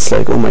in, it's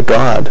like, oh my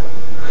God,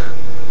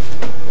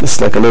 this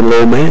is like a little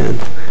old man.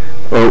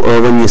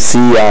 Or when you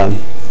see,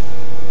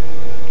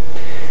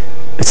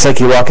 it's like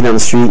you're walking down the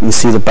street and you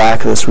see the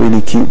back of this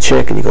really cute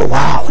chick, and you go,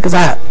 wow, look at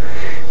that.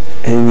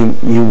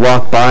 And you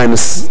walk by, and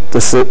it's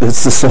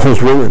this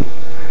old woman,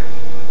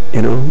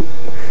 you know.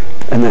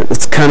 And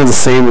it's kind of the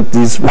same with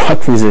these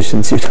rock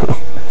musicians, you know.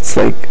 It's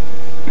like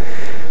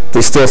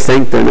they still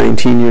think they're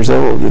 19 years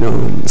old, you know.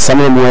 And some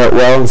of them wear it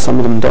well, and some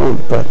of them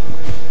don't. But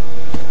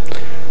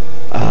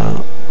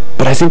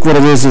I think what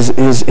it is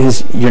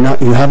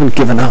you haven't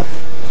given up,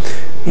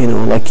 you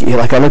know. Like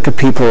I look at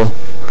people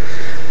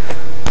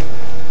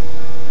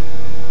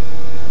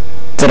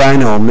that I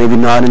know, maybe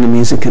not in the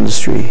music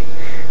industry,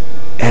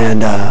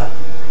 and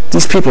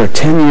these people are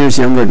 10 years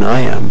younger than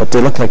I am, but they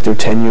look like they're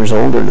 10 years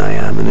older than I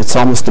am, and it's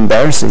almost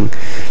embarrassing.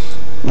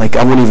 Like,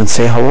 I won't even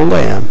say how old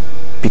I am,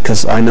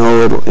 because I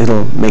know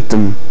it'll make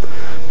them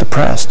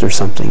depressed or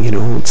something, you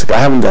know. It's like I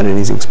haven't done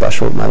anything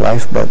special with my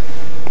life, but,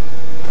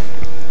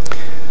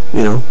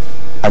 you know,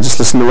 I just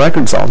listen to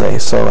records all day,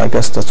 so I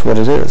guess that's what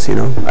it is, you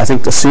know. I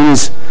think as soon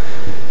as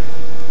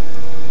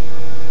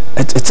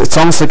it's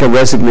almost like a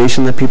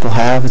resignation that people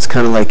have. It's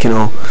kind of like, you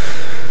know,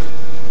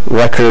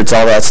 records,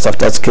 all that stuff,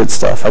 that's kid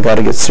stuff. I got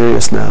to get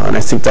serious now. And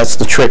I think that's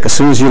the trick. As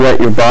soon as you let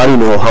your body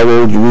know how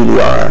old you really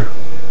are,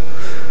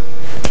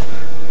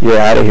 you're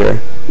out of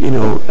here, you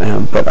know.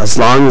 But as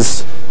long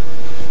as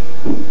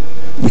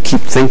you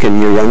keep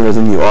thinking you're younger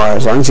than you are,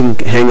 as long as you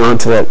can hang on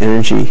to that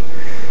energy,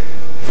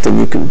 then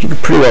you can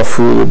pretty well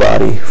fool your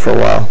body for a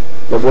while.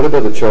 But what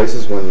about the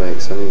choices one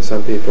makes? I mean,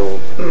 some people,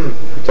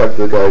 talk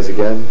to the guys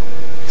again,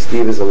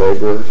 Steve is a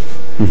laborer.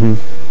 Mm-hmm.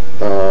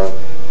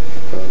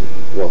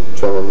 Well,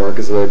 drummer Mark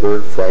is a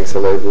laborer, Frank's a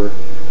laborer.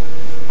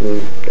 I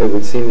mean, it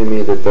would seem to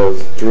me that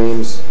those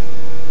dreams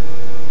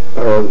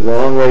are a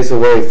long ways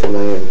away from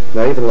laying,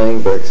 not even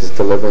laying bricks, it's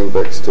delivering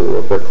bricks to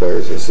a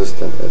bricklayer's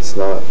assistant. It's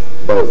not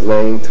about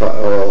laying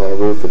tile on a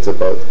roof, it's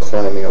about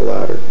climbing a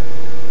ladder.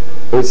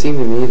 It would seem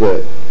to me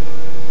that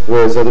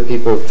whereas other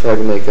people have tried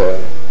to make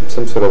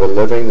some sort of a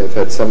living, they've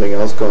had something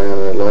else going on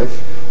in their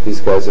life,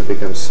 these guys have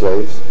become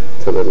slaves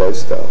to their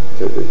lifestyle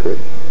to a degree.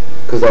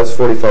 Because that's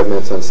 45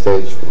 minutes on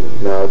stage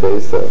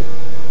nowadays.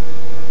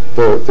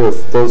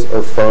 Those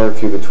are far and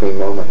few between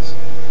moments.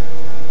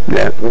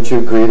 Yeah. Wouldn't you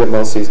agree that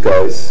most of these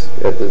guys,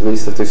 at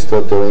least if they're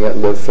still doing it,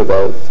 live for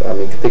those? I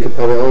mean, they could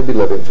probably only be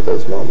living for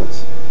those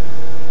moments.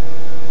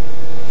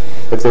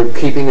 If they're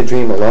keeping a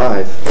dream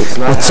alive, it's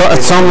not.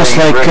 It's almost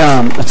like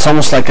it's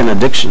almost like an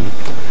addiction.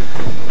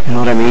 You know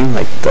what I mean?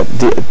 Like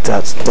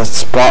that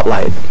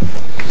spotlight.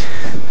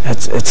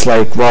 It's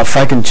like, well, if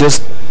I can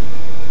just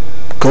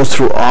go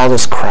through all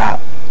this crap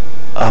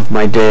of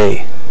my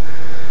day,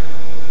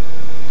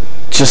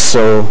 just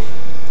so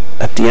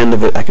at the end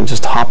of it I can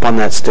just hop on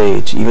that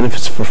stage, even if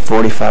it's for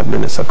 45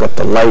 minutes. I've got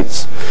the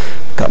lights,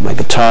 I've got my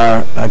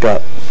guitar, I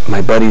got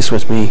my buddies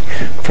with me.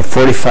 For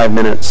 45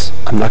 minutes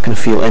I'm not going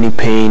to feel any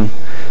pain,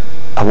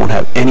 I won't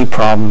have any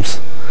problems.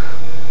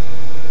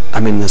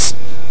 I'm in this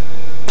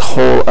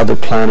whole other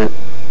planet,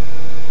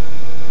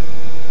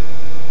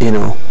 you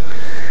know.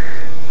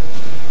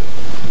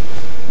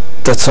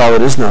 That's all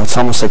it is now. It's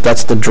almost like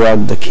that's the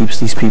drug that keeps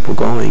these people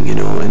going, you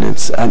know. And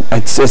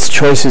it's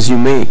choices you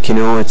make, you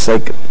know. It's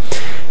like,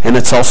 and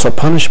it's also a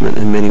punishment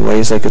in many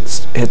ways. Like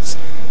it's.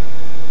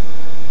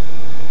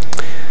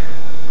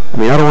 I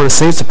mean, I don't want to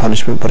say it's a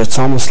punishment, but it's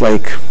almost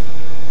like.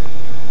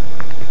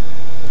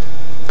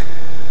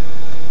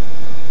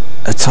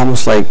 It's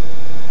almost like,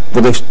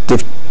 well,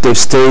 they've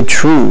stayed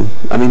true.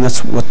 I mean,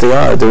 that's what they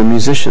are. They're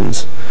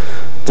musicians.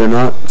 They're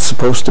not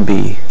supposed to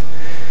be.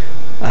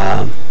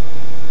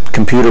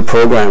 Computer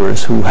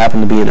programmers who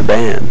happen to be in a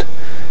band,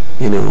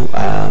 you know.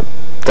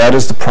 That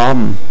is the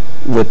problem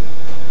with,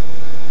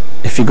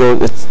 if you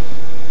go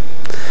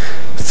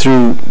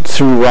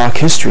through rock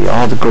history,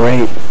 all the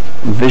great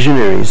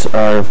visionaries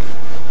are,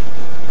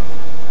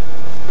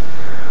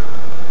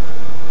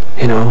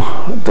 you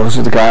know, those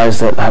are the guys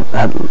that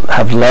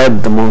have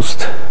led the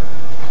most,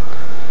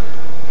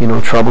 you know,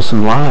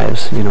 troublesome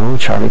lives, you know.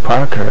 Charlie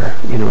Parker,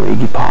 you know,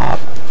 Iggy Pop,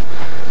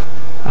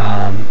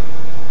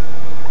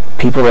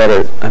 people that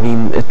are, I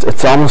mean,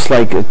 it's almost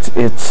like it's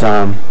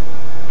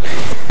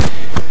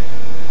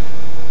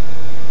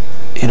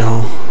you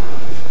know,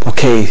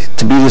 okay,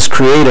 to be this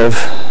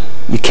creative,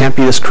 you can't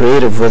be this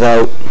creative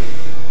without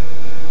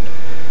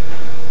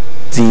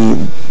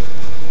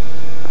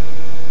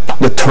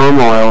the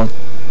turmoil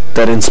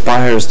that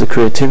inspires the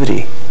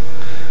creativity,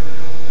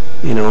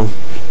 you know.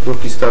 Well,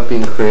 if you stop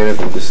being creative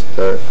and just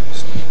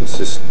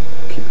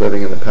keep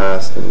living in the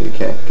past, and you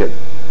can't get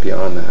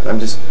beyond that. I'm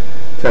just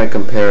trying to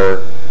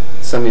compare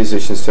some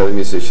musicians to other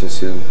musicians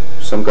who,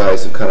 some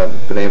guys have kind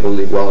of been able to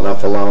leave well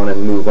enough alone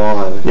and move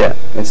on, yeah,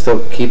 and still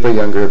keep a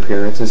younger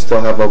appearance and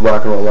still have a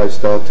rock and roll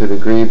lifestyle to a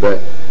degree,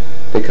 but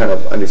they kind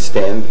of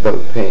understand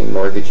about paying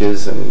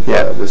mortgages and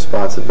yeah,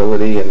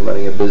 responsibility and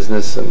running a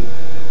business, and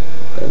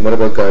And what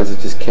about guys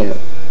that just can't,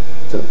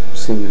 don't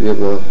seem to be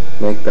able to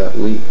make that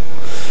leap?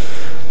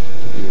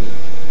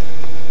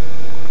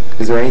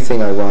 Is there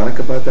anything ironic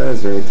about that?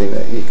 Is there anything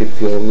that you could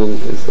feel a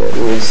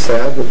little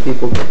sad that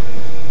people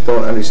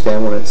don't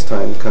understand when it's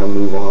time to kind of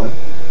move on?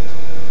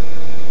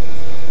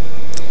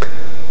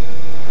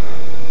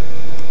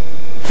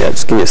 Yeah,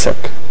 just give me a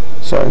sec.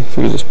 Sorry, if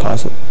you could just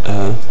pause it.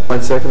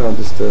 1 second, I'll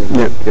just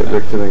get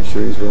Rick to make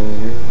sure he's rolling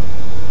here.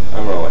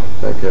 I'm rolling.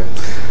 Okay.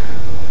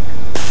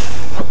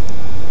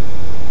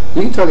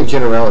 You can talk in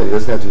generality. It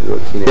doesn't have to be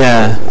about teenagers.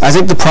 Yeah, I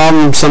think the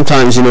problem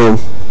sometimes, you know,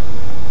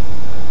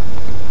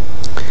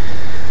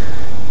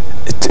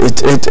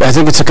 I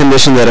think it's a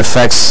condition that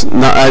affects.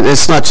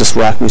 It's not just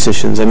rock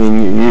musicians. I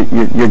mean,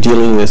 you're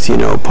dealing with, you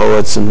know,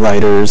 poets and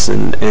writers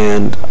and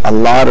a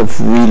lot of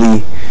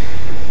really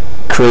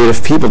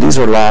creative people. These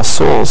are lost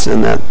souls,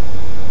 and that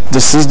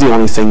this is the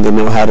only thing they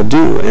know how to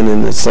do. And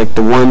then it's like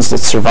the ones that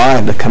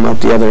survive, that come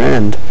out the other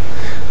end,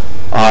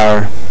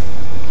 are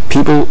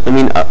people. I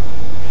mean,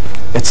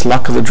 it's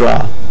luck of the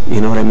draw.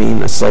 You know what I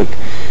mean? It's like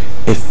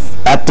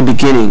if at the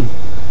beginning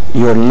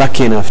you're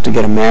lucky enough to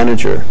get a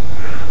manager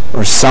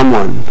or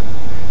someone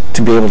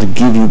to be able to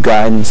give you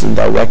guidance and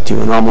direct you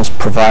and almost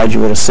provide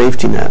you with a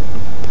safety net,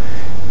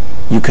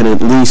 you can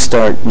at least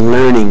start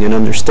learning and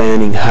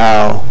understanding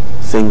how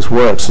things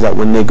work, so that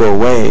when they go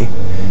away,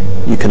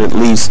 you can at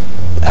least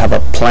have a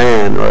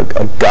plan or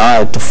a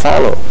guide to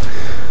follow.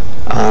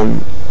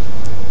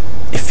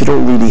 If you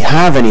don't really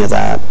have any of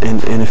that,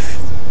 and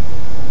if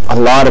a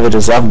lot of it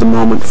is of the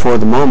moment, for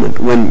the moment,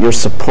 when your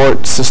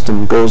support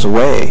system goes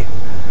away,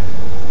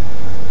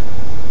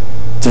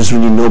 there's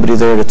really nobody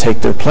there to take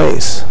their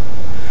place.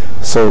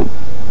 So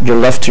you're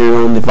left to your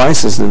own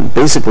devices, and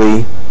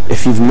basically,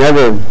 if you've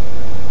never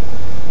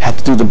had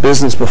to do the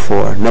business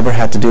before, never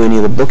had to do any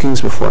of the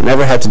bookings before,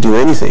 never had to do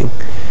anything,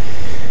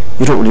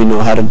 you don't really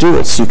know how to do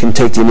it. So you can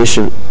take the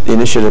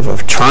initiative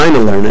of trying to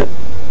learn it,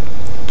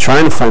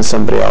 trying to find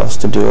somebody else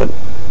to do it,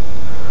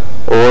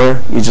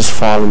 or you just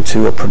fall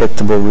into a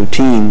predictable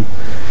routine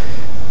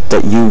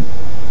that you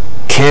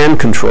can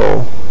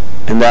control,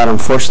 and that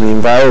unfortunately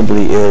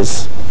invariably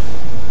is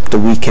the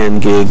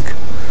weekend gig,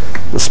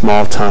 the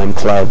small-time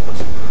club.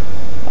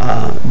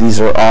 These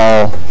are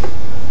all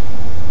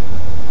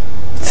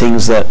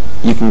things that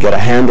you can get a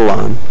handle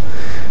on,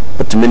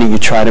 but the minute you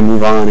try to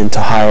move on into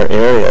higher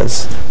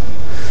areas,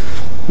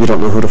 you don't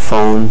know who to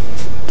phone.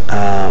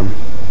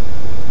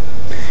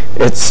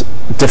 It's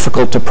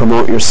difficult to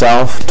promote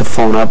yourself, to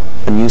phone up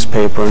a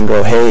newspaper and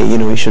go, hey, you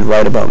know, you should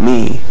write about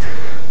me.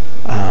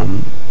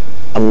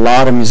 A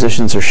lot of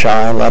musicians are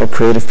shy, a lot of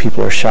creative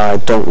people are shy,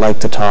 don't like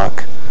to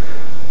talk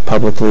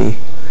publicly.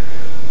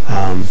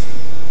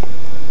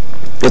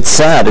 It's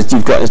sad.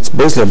 It's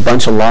basically a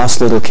bunch of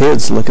lost little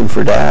kids looking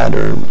for dad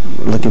or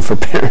looking for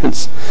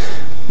parents.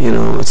 You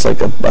know, it's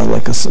like a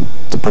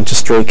bunch of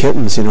stray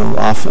kittens, you know,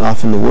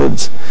 off in the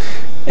woods.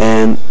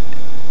 And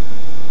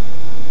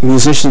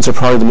musicians are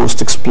probably the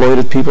most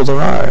exploited people there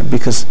are,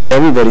 because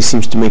everybody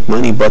seems to make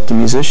money but the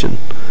musician.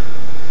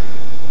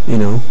 You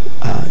know,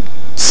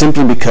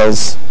 simply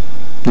because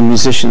the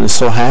musician is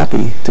so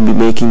happy to be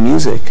making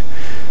music.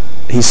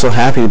 He's so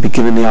happy to be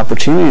given the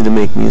opportunity to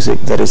make music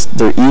that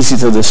they're easy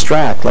to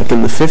distract. Like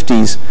in the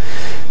 50s,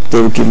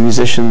 they would give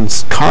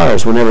musicians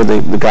cars whenever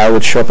the guy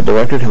would show up at the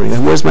record company.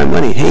 Where's my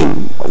money? Hey,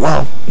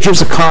 well,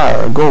 here's a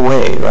car. Go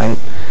away, right?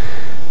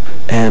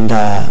 And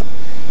I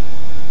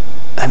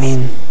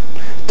mean,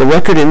 the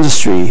record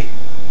industry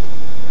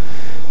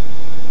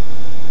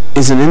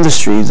is an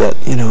industry that,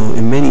 you know,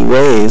 in many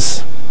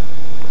ways,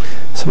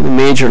 some of the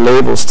major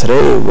labels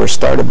today were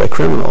started by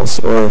criminals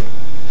or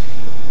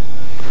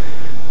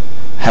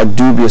had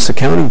dubious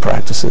accounting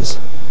practices.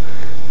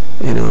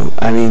 You know,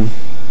 I mean,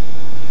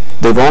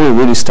 they've only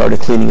really started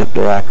cleaning up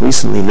their act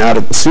recently. Now,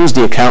 as soon as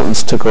the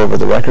accountants took over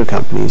the record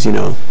companies, you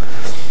know,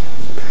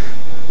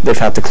 they've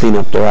had to clean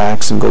up their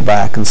acts and go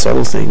back and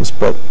settle things.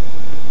 But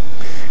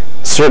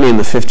certainly in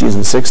the 50s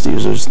and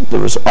 60s, there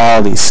was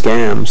all these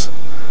scams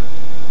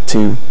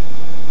to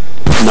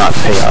not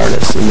pay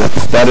artists, and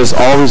that is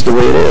always the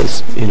way it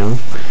is, you know,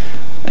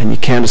 and you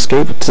can't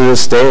escape it to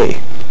this day.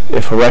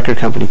 If a record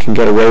company can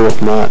get away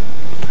with not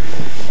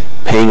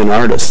paying an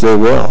artist, they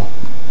will,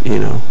 you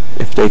know.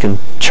 If they can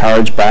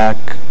charge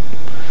back,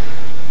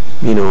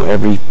 you know,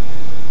 every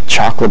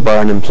chocolate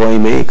bar an employee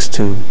makes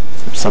to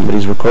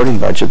somebody's recording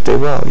budget, they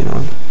will, you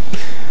know.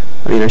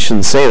 I mean, I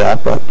shouldn't say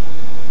that, but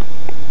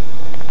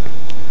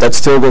that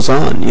still goes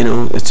on, you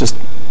know. It's just,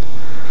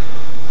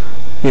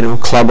 you know,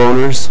 club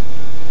owners,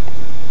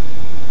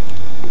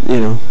 you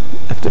know,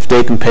 if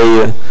they can pay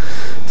you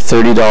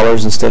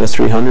 $30 instead of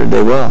 $300,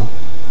 they will.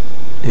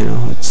 You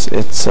know,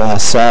 it's a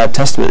sad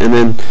testament. And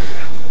then,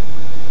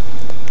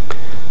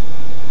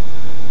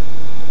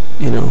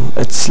 you know,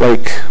 it's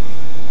like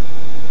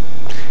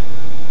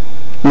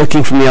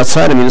looking from the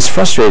outside. I mean, it's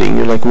frustrating.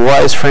 You're like,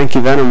 why is Frankie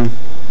Venom,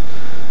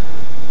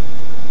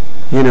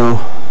 you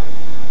know,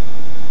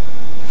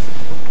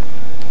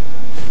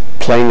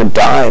 playing a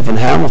dive in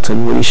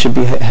Hamilton when he should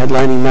be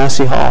headlining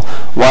Massey Hall?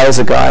 Why is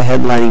a guy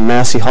headlining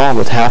Massey Hall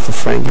with half of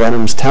Frank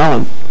Venom's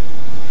talent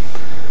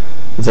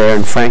there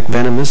and Frank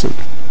Venom isn't?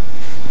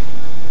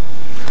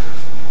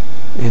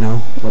 You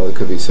know? Well, there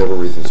could be several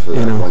reasons for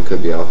that. One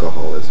could be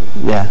alcoholism.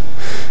 Yeah.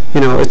 You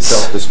know, it's...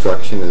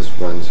 self-destruction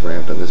runs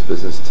rampant in this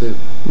business, too.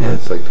 Yeah.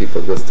 It's like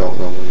people just don't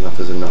know when enough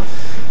is enough.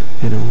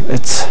 You know,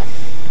 it's...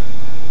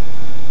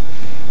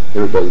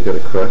 Everybody's got a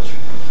crutch.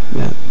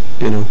 Yeah,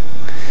 you know.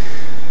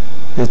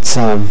 It's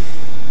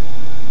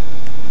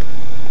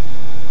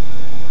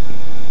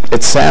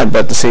sad, but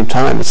at the same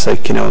time, it's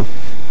like, you know,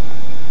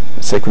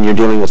 it's like when you're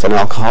dealing with an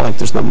alcoholic,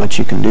 there's not much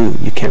you can do.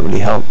 You can't really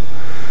help.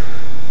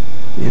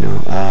 You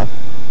know,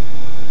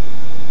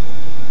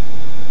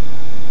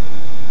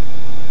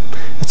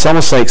 it's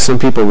almost like some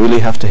people really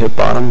have to hit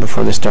bottom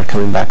before they start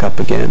coming back up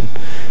again.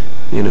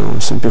 You know,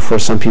 before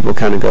some people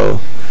kind of go,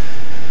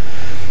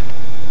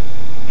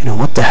 you know,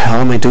 what the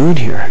hell am I doing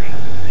here?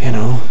 You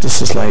know,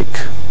 this is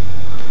like,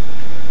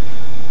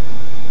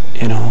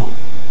 you know,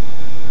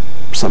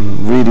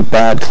 some really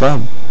bad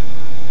club.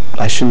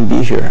 I shouldn't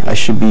be here. I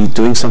should be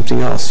doing something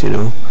else, you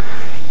know.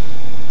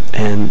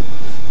 And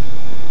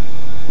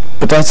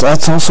but that's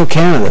also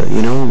Canada,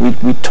 you know.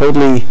 We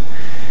totally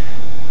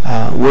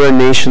we're a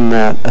nation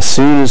that as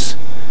soon as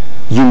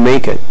you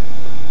make it,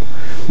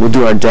 we'll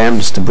do our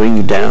damnedest to bring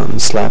you down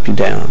and slap you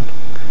down.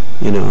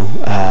 You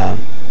know,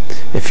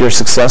 if you're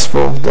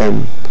successful,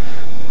 then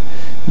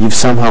you've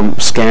somehow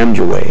scammed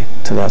your way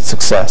to that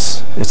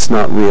success. It's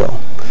not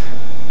real.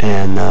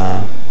 And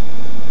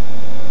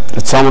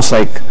it's almost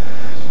like,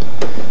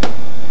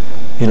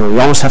 you know, you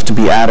almost have to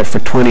be at it for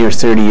 20 or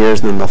 30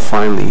 years and then they'll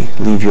finally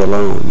leave you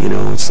alone. You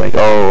know, it's like,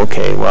 oh,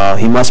 okay, well,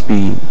 he must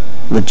be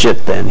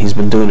legit then. He's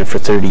been doing it for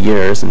 30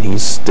 years and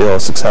he's still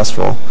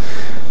successful.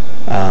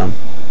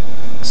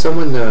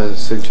 Someone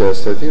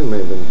suggests, I think it may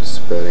have been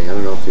Spedding, I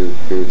don't know if you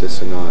agree with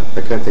this or not.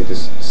 I kind of think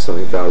there's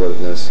something valid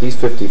in this. He's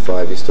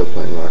 55, he's still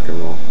playing rock and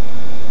roll.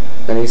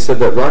 And he said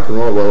that rock and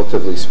roll,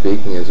 relatively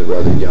speaking, is a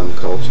rather young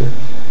culture.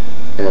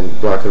 And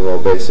rock and roll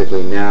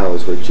basically now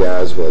is where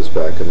jazz was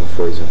back in the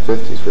 40s and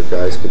 50s, where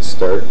guys could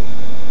start,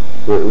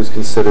 where it was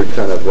considered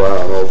kind of,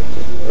 wow,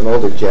 an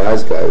older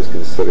jazz guy was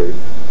considered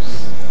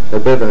a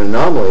bit of an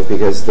anomaly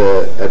because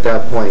at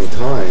that point in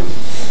time,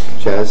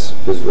 jazz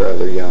was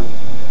rather young.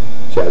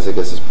 Jazz, I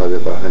guess, is probably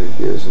about 100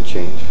 years and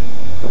change,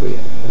 probably,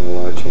 and a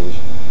lot of change.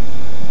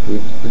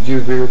 Would you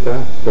agree with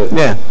that?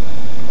 Yeah.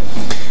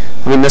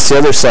 I mean, that's the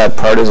other sad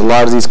part, is a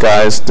lot of these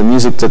guys, the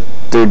music that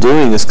they're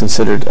doing is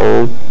considered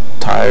old,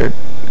 tired,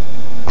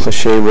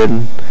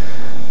 cliche-ridden,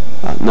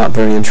 not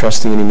very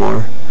interesting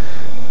anymore.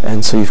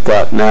 And so you've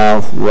got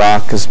now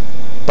rock is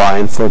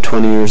buying for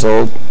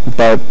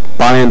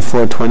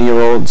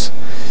 20-year-olds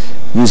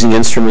using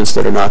instruments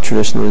that are not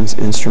traditional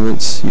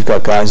instruments. You've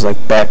got guys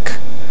like Beck,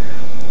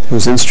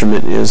 whose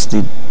instrument is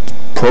the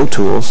Pro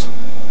Tools,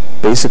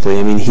 basically.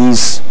 I mean,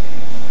 his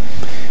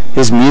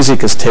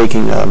music is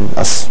taking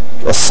a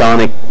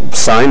sonic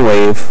sine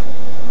wave,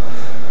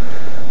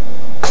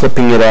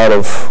 clipping it out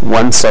of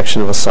one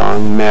section of a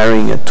song,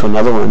 marrying it to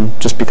another one,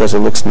 just because it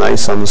looks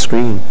nice on the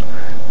screen,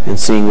 and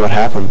seeing what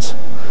happens.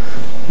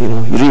 You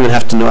know, you don't even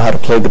have to know how to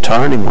play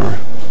guitar anymore.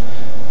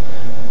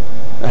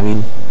 I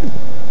mean,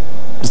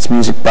 it's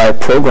music by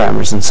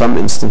programmers in some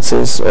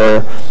instances,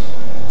 or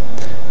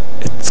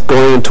it's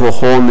going into a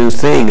whole new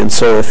thing. And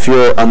so if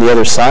you're on the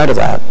other side of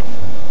that,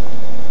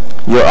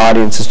 your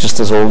audience is just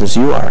as old as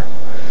you are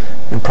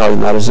and probably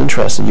not as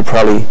interested. You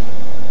probably,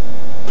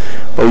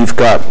 or you've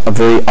got a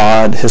very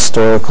odd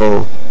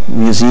historical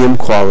museum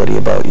quality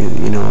about you.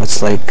 You know,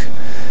 it's like,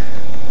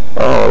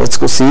 oh, let's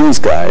go see these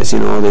guys. You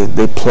know,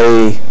 they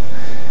play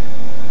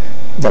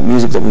that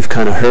music that we've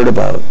kind of heard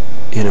about,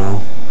 you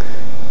know.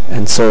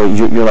 And so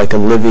you're like a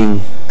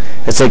living,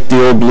 it's like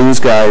the old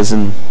blues guys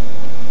in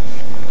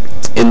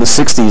the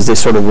 60s. They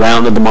sort of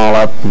rounded them all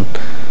up and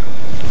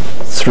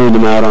threw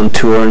them out on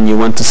tour, and you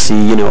went to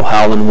see, you know,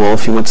 Howlin'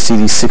 Wolf. You went to see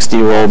these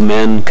 60-year-old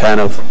men kind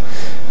of,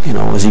 you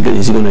know, is he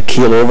going to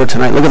keel over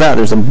tonight? Look at that,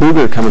 there's a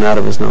booger coming out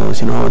of his nose.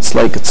 You know, it's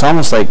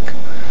almost like,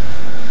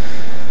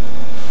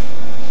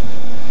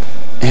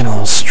 you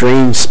know, a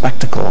strange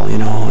spectacle, you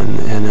know,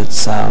 and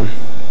it's but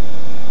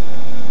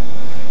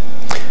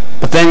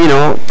then, you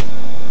know,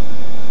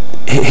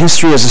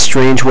 history has a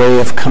strange way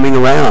of coming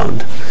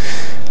around.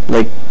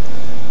 Like,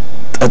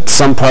 at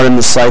some part in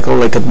the cycle,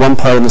 like at one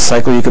part in the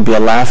cycle, you could be a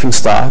laughing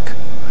stock.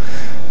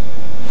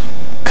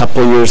 A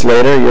couple of years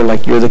later,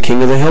 you're the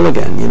king of the hill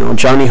again. You know,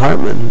 Johnny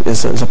Hartman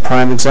is a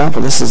prime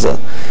example. This is a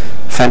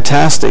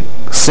fantastic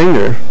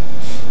singer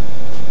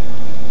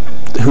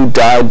who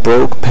died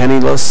broke,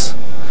 penniless,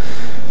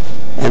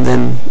 and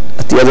then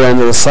at the other end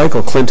of the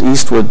cycle, Clint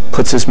Eastwood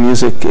puts his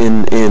music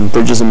in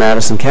Bridges of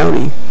Madison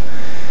County.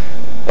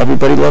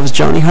 Everybody loves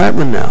Johnny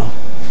Hartman now.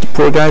 The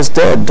poor guy's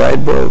dead,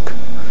 died broke.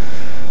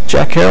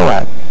 Jack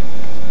Kerouac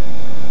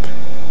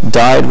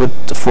died with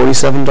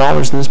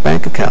 $47 in his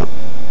bank account.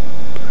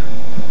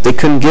 They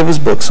couldn't give his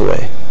books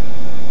away.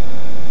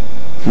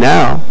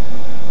 Now,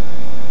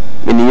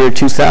 in the year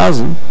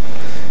 2000,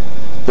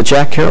 The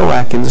Jack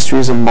Kerouac industry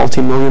is a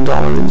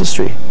multi-million-dollar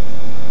industry.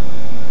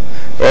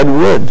 Ed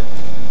Wood,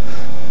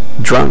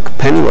 drunk,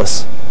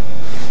 penniless.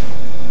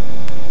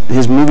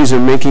 His movies are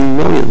making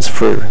millions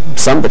for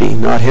somebody,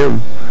 not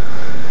him.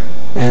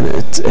 And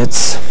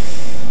it's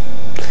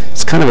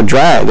kind of a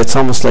drag. It's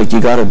almost like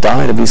you got to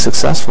die to be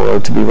successful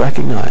or to be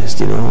recognized,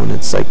 you know. And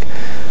it's like,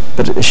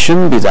 but it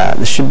shouldn't be that.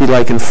 It should be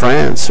like in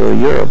France or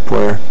Europe,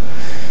 where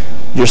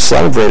you're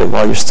celebrated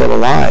while you're still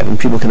alive, and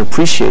people can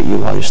appreciate you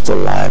while you're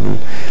still alive, and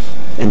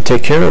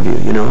take care of you.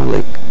 You know,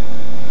 like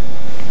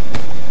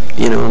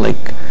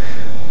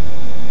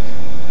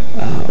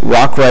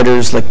rock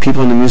writers, like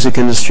people in the music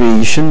industry.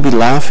 You shouldn't be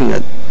laughing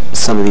at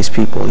some of these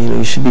people. You know,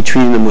 you should be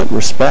treating them with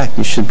respect.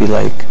 You should be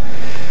like,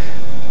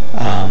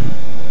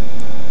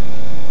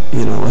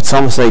 you know, it's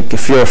almost like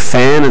if you're a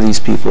fan of these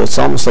people, it's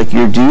almost like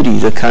your duty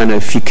to kind of,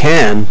 if you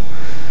can,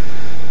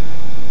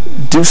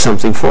 do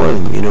something for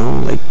them. You know,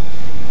 like,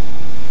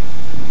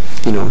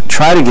 you know,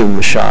 try to give them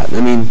a shot.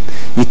 I mean,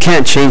 you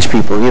can't change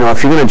people. You know,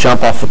 if you're going to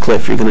jump off a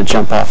cliff, you're going to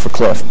jump off a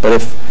cliff. But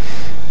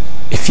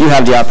if you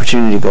have the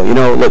opportunity to go, you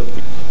know, look,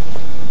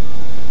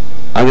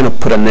 I'm going to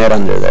put a net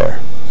under there,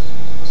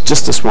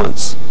 just this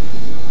once.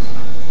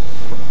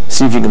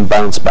 See if you can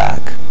bounce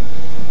back.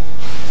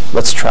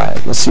 Let's try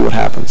it. Let's see what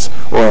happens.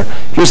 Or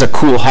here's a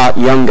cool, hot,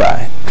 young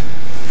guy.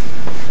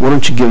 Why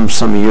don't you give him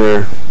some of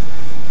your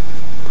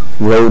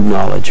road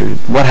knowledge? Or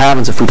what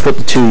happens if we put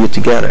the two of you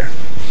together?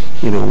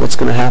 You know, what's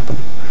going to happen?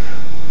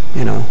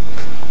 You know.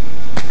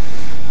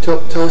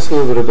 Tell us a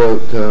little bit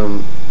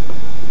about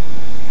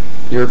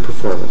your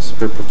performance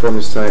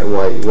tonight,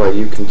 and why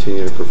you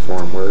continue to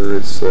perform. Where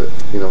it's,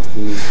 you know,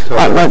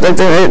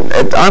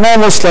 I'm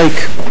almost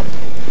like,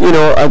 you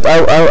know,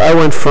 I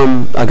went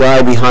from a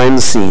guy behind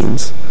the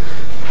scenes,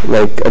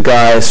 like a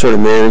guy sort of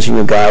managing,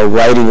 a guy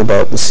writing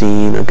about the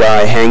scene, a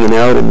guy hanging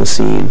out in the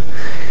scene,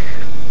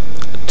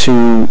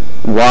 to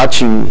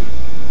watching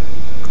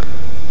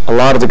a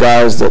lot of the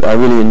guys that I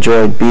really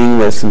enjoyed being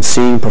with and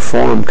seeing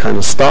perform kind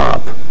of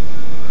stop,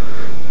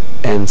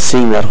 and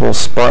seeing that whole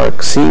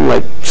spark, seeing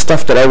like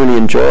stuff that I really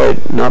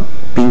enjoyed not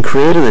being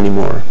created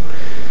anymore.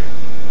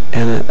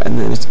 And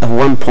then at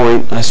one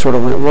point I sort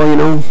of went, well, you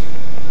know,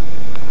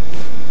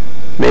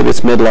 maybe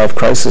it's midlife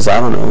crisis, I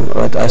don't know.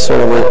 But I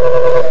sort of went,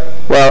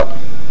 well,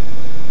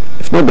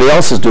 if nobody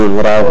else is doing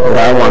what I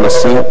want to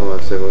see,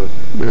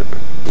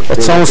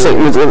 it's almost like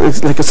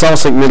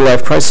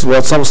midlife crisis. Well,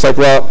 it's almost like,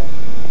 well,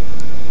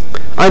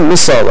 I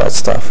miss all that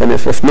stuff, and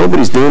if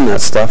nobody's doing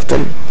that stuff,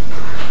 then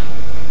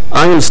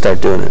I'm going to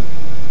start doing it.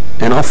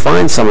 And I'll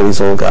find some of these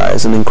old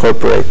guys and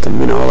incorporate them.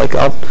 You know, like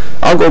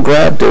I'll go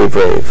grab Dave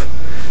Rave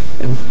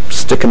and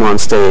stick him on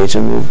stage,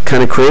 and we'll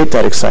kind of create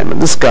that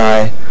excitement. This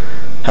guy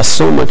has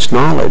so much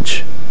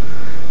knowledge,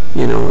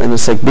 you know, and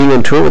it's like being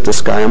on tour with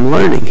this guy. I'm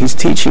learning. He's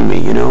teaching me,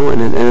 you know,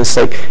 and it's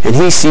like, and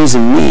he sees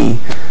in me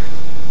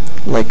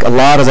like a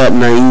lot of that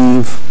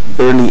naive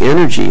early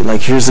energy.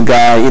 Like, here's a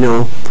guy, you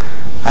know,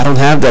 I don't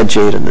have that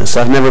jadedness.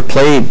 I've never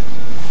played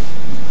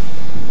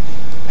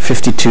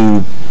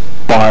 52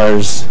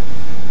 bars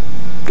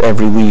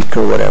every week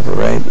or whatever,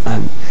 right?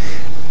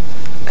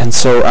 And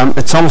so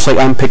it's almost like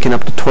I'm picking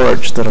up the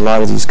torch that a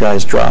lot of these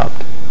guys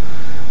dropped,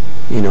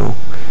 you know.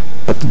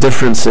 But the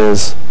difference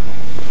is,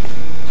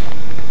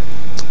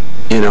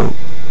 you know,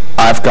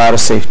 I've got a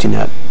safety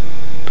net.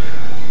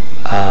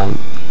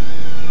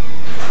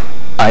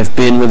 I've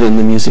been within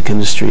the music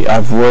industry.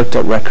 I've worked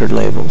at record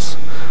labels.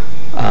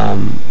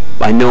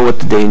 I know what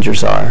the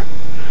dangers are.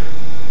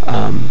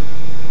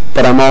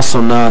 But I'm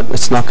also not,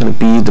 it's not going to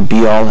be the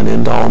be-all and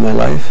end-all of my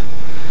life.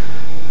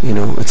 You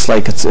know, it's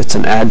like it's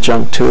an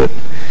adjunct to it.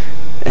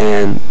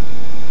 And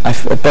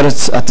but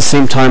it's, at the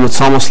same time, it's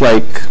almost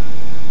like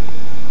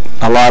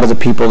a lot of the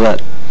people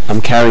that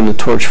I'm carrying the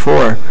torch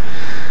for,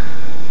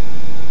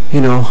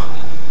 you know,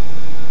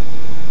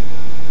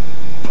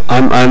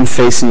 I'm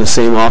facing the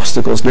same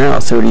obstacles now.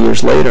 30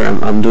 years later,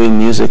 I'm doing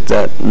music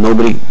that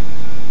nobody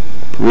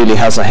really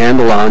has a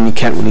handle on. You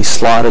can't really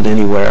slot it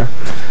anywhere.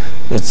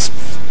 It's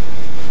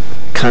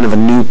kind of a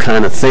new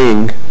kind of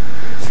thing,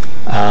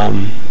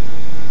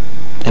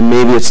 and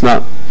maybe it's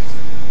not,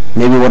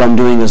 maybe what I'm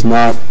doing is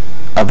not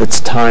of its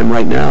time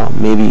right now.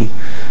 Maybe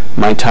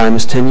my time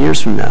is 10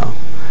 years from now,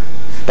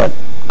 but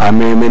I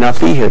may or may not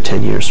be here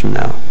 10 years from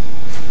now.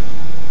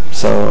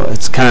 So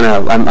it's kind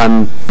of,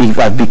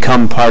 I've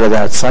become part of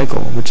that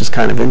cycle, which is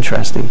kind of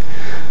interesting.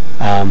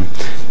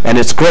 And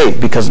it's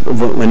great because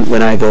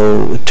when I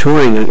go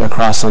touring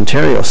across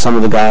Ontario, some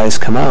of the guys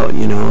come out,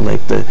 you know,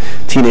 like the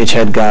Teenage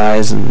Head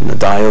guys and the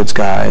Diodes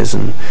guys,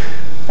 and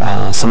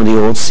some of the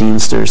old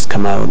scenesters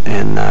come out,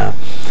 and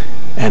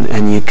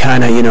you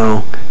kind of, you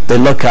know, they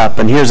look up,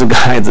 and here's a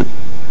guy that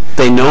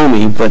they know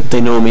me, but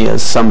they know me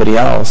as somebody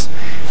else,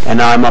 and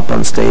now I'm up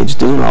on stage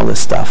doing all this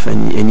stuff,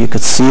 and you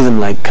could see them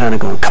like kind of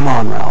going, come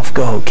on, Ralph,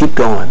 go, keep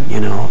going, you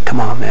know, come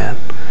on, man,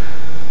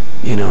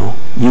 you know,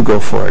 you go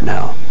for it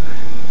now.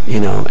 You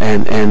know,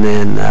 and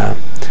then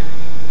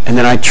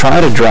I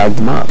try to drag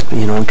them up,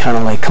 you know, and kind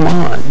of like, come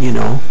on, you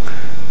know,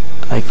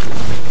 like,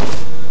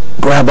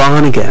 grab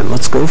on again,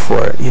 let's go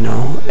for it, you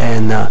know,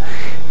 and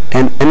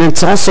And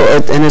it's also,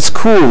 and it's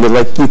cool that,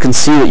 like, you can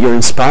see that you're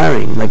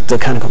inspiring, like, to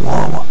kind of go,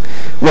 whoa,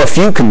 well, if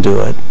you can do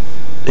it,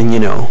 and, you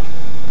know,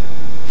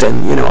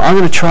 then, you know, I'm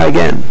going to try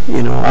again,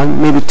 you know, I'll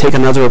maybe take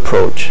another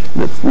approach,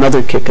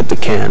 another kick at the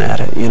can at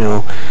it, you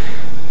know.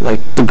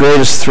 Like, the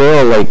greatest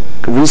thrill, like,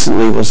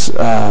 recently was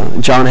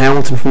John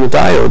Hamilton from the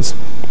Diodes,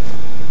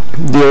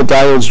 the old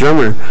Diodes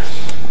drummer.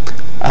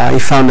 He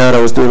found out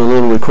I was doing a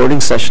little recording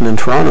session in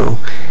Toronto,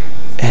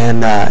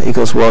 and he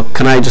goes, well,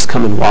 can I just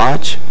come and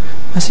watch?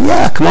 I said,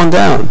 yeah, come on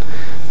down.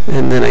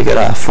 And then I get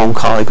a phone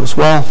call. He goes,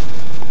 well,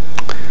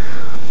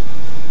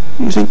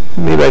 you think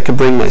maybe I could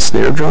bring my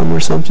snare drum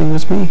or something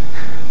with me?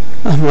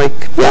 I'm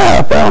like,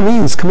 yeah, by all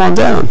means, come on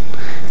down.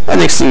 And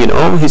next thing you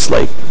know,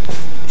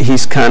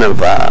 he's kind of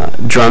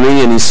drumming,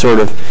 and he's sort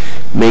of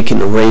making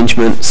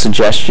arrangement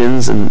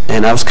suggestions, and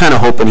I was kind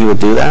of hoping he would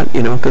do that,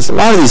 you know, because a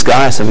lot of these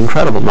guys have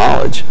incredible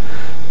knowledge,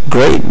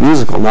 great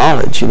musical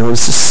knowledge, you know.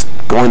 It's just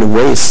going to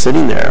waste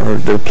sitting there, or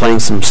they're playing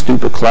some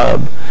stupid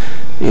club,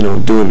 you know,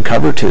 doing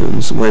cover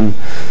tunes, when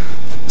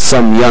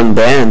some young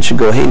band should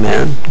go, hey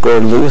man,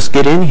 Gordon Lewis,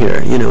 get in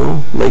here, you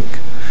know, like,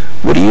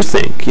 what do you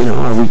think, you know,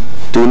 are we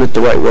doing it the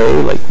right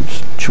way, like,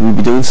 should we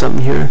be doing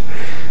something here?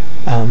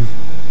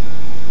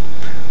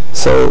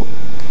 So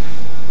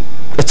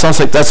it's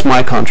also like, that's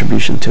my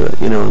contribution to it,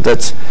 you know.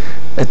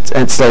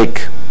 It's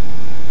like,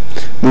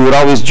 we would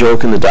always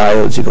joke in the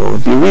Diodes, you go, it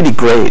would be really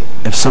great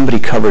if somebody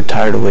covered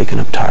Tired of Waking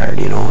Up Tired,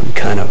 you know, and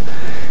kind of,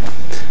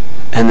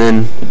 and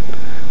then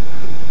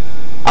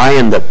I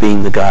end up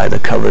being the guy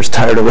that covers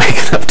Tired of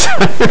Waking Up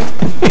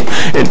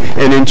Tired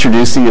and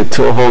introducing it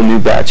to a whole new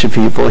batch of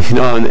people, you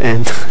know,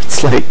 and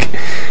it's like,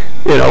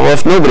 you know, well,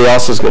 if nobody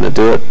else is going to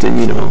do it, then,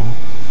 you know,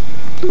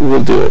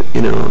 we'll do it,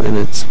 you know, and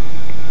it's,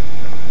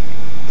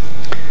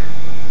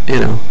 you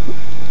know,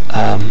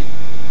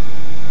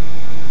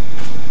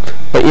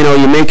 but, you know,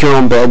 you make your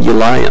own bed, you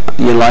lie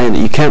in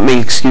it. You can't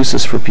make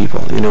excuses for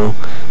people, you know,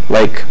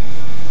 like,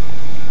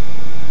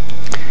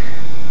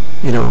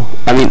 you know,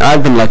 I mean,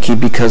 I've been lucky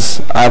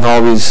because I've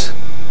always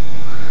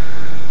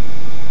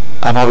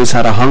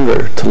had a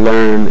hunger to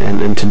learn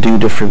and to do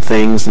different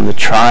things and to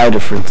try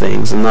different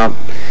things, and not,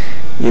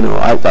 you know,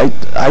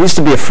 I used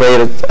to be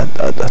afraid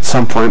at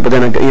some point, but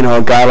then, you know,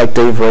 a guy like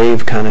Dave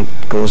Rave kind of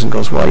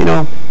goes, well, you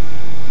know,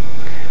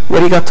 what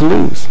do you got to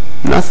lose?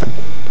 Nothing.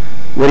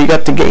 What do you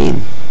got to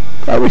gain?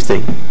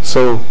 Everything.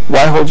 So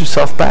why hold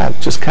yourself back?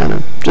 Just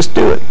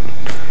do it.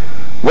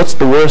 What's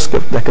the worst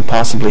that could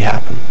possibly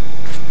happen?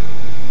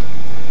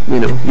 You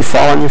know, you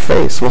fall on your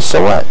face. Well,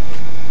 so what?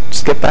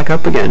 Just get back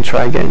up again,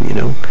 try again, you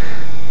know.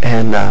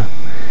 And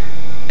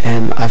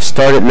I've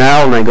started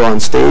now when I go on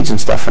stage and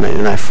stuff, and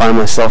I find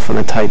myself in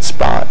a tight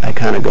spot. I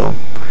kind of go,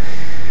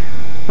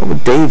 what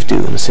would Dave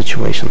do in a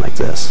situation like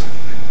this?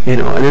 You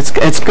know, and it's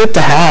good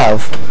to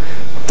have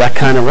that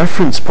kind of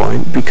reference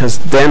point, because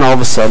then all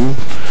of a sudden,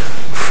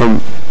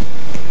 from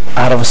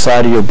out of a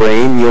side of your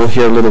brain, you'll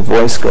hear a little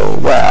voice go,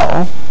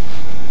 well,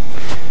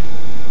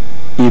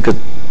 you could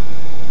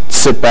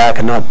sit back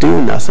and not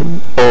do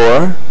nothing,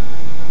 or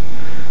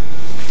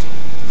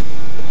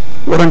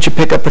why don't you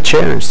pick up a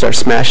chair and start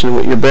smashing it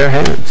with your bare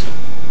hands,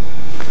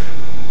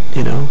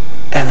 you know?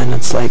 And then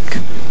it's like,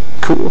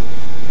 cool,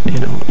 you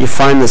know, you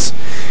find this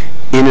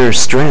inner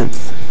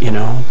strength, you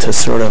know, to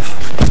sort of,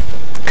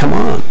 come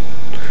on.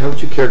 How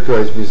would you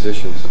characterize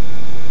musicians?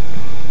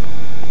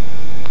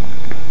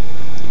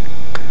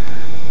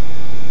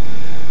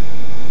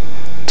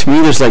 To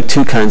me, there's like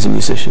two kinds of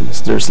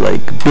musicians. There's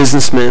like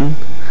businessmen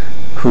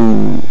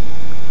who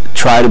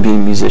try to be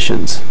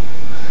musicians,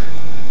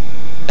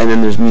 and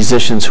then there's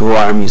musicians who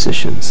are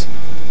musicians.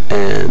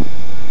 And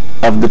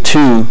of the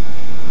two,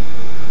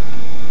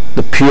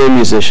 the pure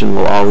musician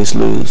will always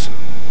lose,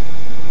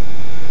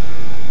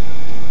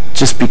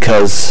 just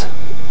because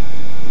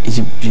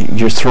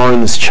you're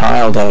throwing this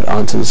child out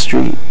onto the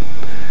street,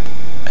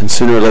 and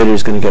sooner or later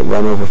he's going to get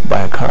run over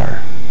by a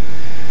car,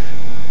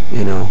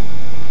 you know.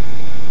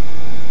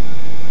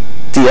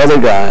 The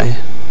other guy,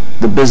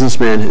 the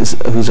businessman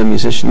who's a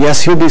musician,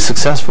 yes, he'll be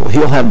successful.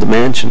 He'll have the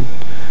mansion.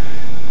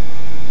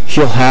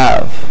 He'll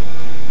have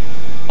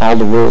all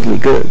the worldly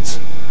goods.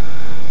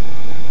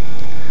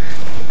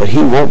 But he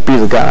won't be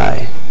the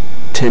guy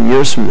 10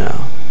 years from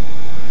now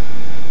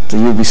that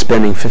you'll be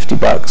spending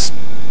 $50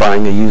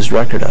 buying a used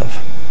record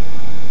of.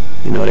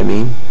 You know what I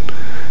mean?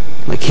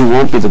 Like, he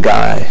won't be the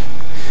guy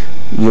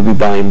you'll be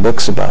buying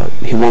books about.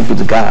 He won't be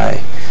the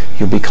guy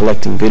you'll be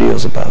collecting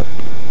videos about.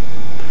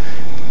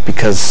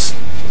 Because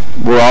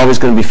we're always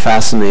going to be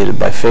fascinated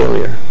by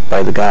failure,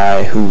 by the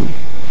guy who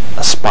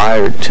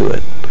aspired to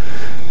it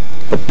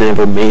but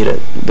never made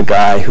it, the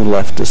guy who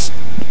left us,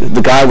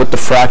 the guy with the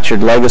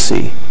fractured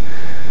legacy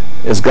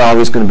is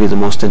always going to be the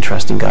most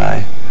interesting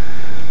guy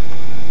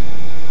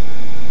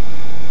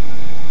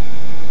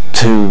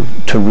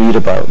to read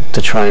about,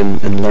 to try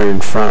and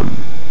learn from,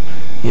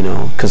 you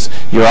know, because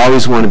you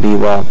always want to be,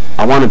 well,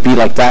 I want to be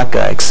like that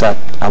guy, except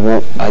I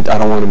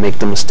don't want to make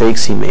the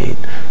mistakes he made.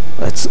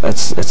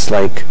 It's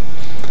like,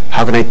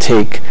 how can I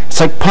take, it's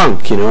like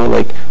punk, you know,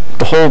 like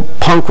the whole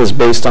punk was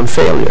based on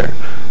failure.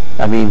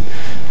 I mean,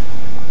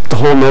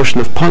 whole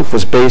notion of punk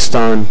was based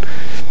on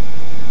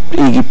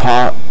Iggy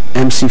Pop,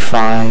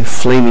 MC5,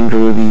 Flaming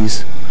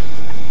Groovies,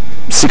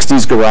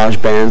 60s garage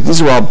bands.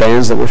 These were all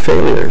bands that were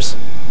failures.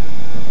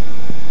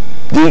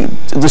 The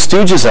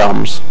Stooges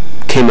albums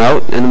came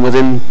out, and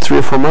within 3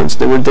 or 4 months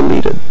they were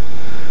deleted.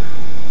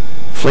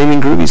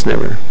 Flaming Groovies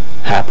never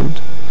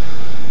happened.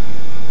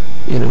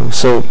 You know,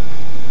 so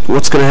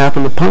what's going to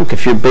happen to punk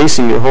if you're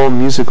basing your whole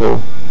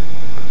musical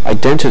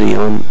identity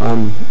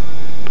on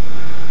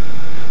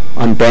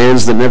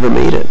bands that never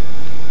made it?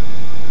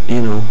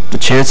 You know, the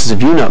chances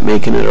of you not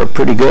making it are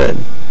pretty good.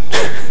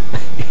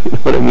 You know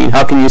what I mean?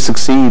 How can you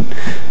succeed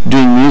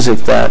doing music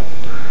that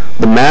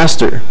the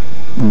master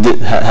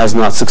has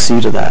not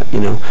succeeded at, you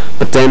know?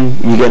 But then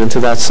you get into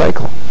that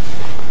cycle,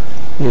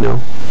 you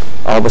know.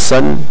 All of a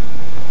sudden,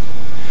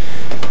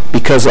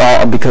 because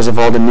of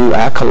all the new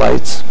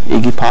acolytes,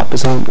 Iggy Pop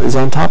is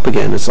on top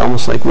again. It's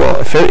almost like, well,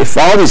 if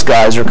all these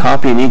guys are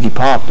copying Iggy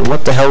Pop, then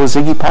what the hell is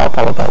Iggy Pop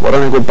all about? Why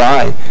don't I go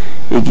buy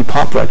Iggy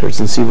Pop records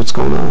and see what's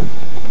going on?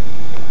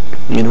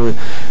 You know,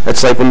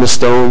 it's like when the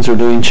Stones are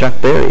doing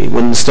Chuck Berry.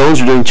 When the Stones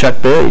are doing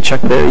Chuck Berry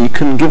you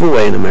couldn't give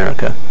away in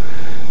America.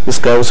 This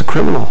guy was a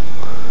criminal.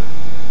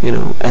 You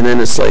know, and then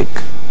it's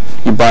like,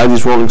 you buy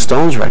these Rolling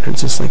Stones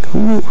records, it's like,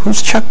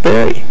 who's Chuck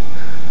Berry?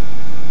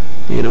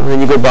 You know, and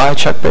then you go buy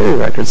Chuck Berry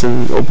records,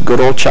 and good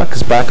old Chuck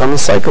is back on the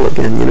cycle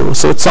again, you know.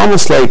 So it's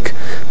almost like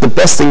the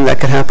best thing that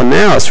could happen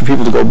now is for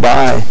people to go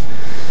buy,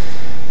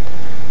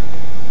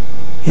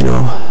 you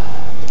know,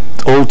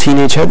 old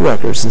Teenage Head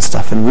records and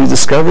stuff, and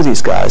rediscover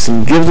these guys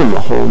and give them a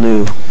whole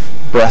new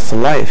breath of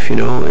life, you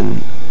know.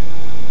 And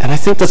I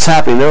think that's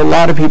happening. There are a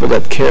lot of people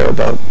that care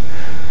about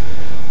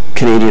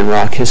Canadian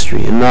rock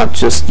history, and not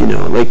just, you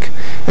know, like,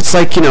 it's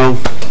like, you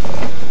know,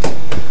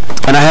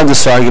 and I have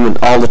this argument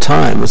all the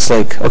time. It's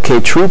like, okay,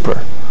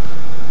 Trooper,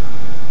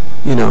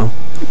 you know,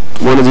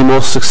 one of the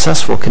most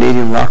successful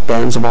Canadian rock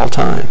bands of all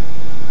time.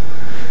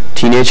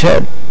 Teenage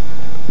Head,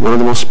 one of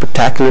the most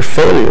spectacular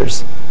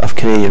failures of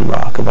Canadian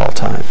rock of all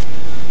time.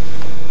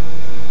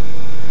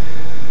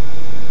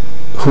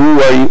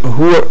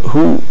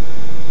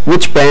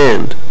 Which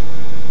band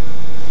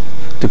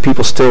do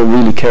people still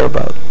really care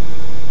about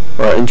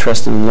or are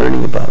interested in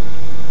learning about?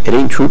 It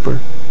ain't Trooper.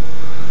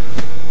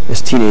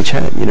 It's Teenage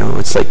Head, you know.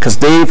 It's like, because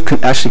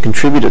they've actually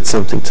contributed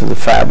something to the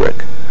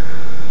fabric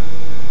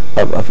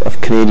of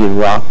Canadian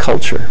rock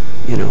culture,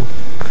 you know.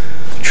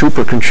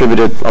 Trooper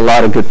contributed a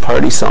lot of good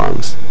party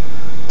songs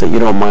that you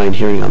don't mind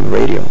hearing on the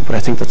radio, but I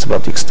think that's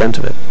about the extent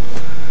of it.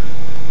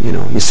 You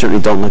know, you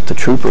certainly don't like the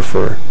Trooper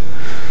for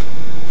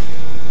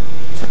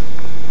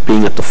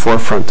being at the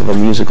forefront of a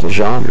musical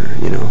genre,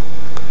 you know.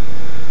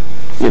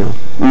 You know,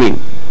 I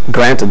mean,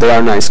 granted, they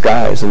are nice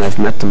guys, and I've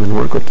met them and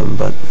worked with them,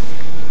 but,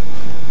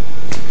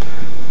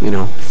 you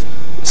know,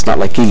 it's not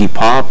like Iggy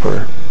Pop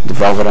or the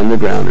Velvet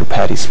Underground or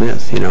Patti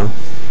Smith, you know.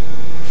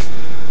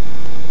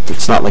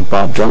 It's not like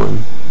Bob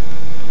Dylan.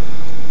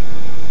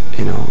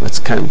 You know, it's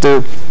kind of,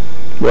 dude,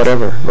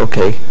 whatever,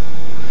 okay.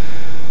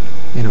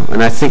 You know,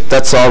 and I think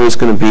that's always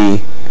going to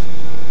be,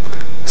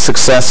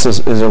 success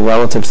is a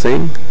relative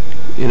thing,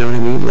 you know what I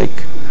mean?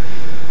 Like,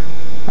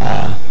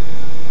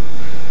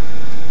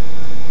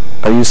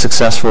 are you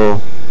successful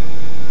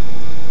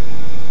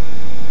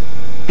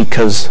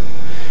because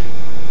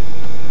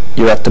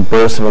you're at the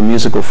birth of a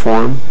musical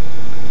form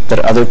that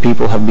other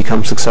people have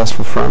become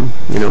successful from,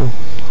 you know?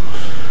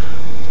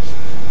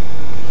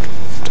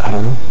 I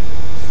don't know.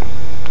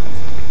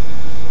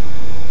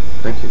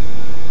 Thank you.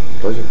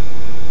 Pleasure.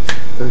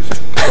 Pleasure.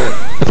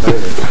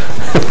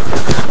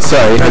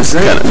 Sorry, I just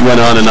kind of went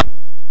on and on.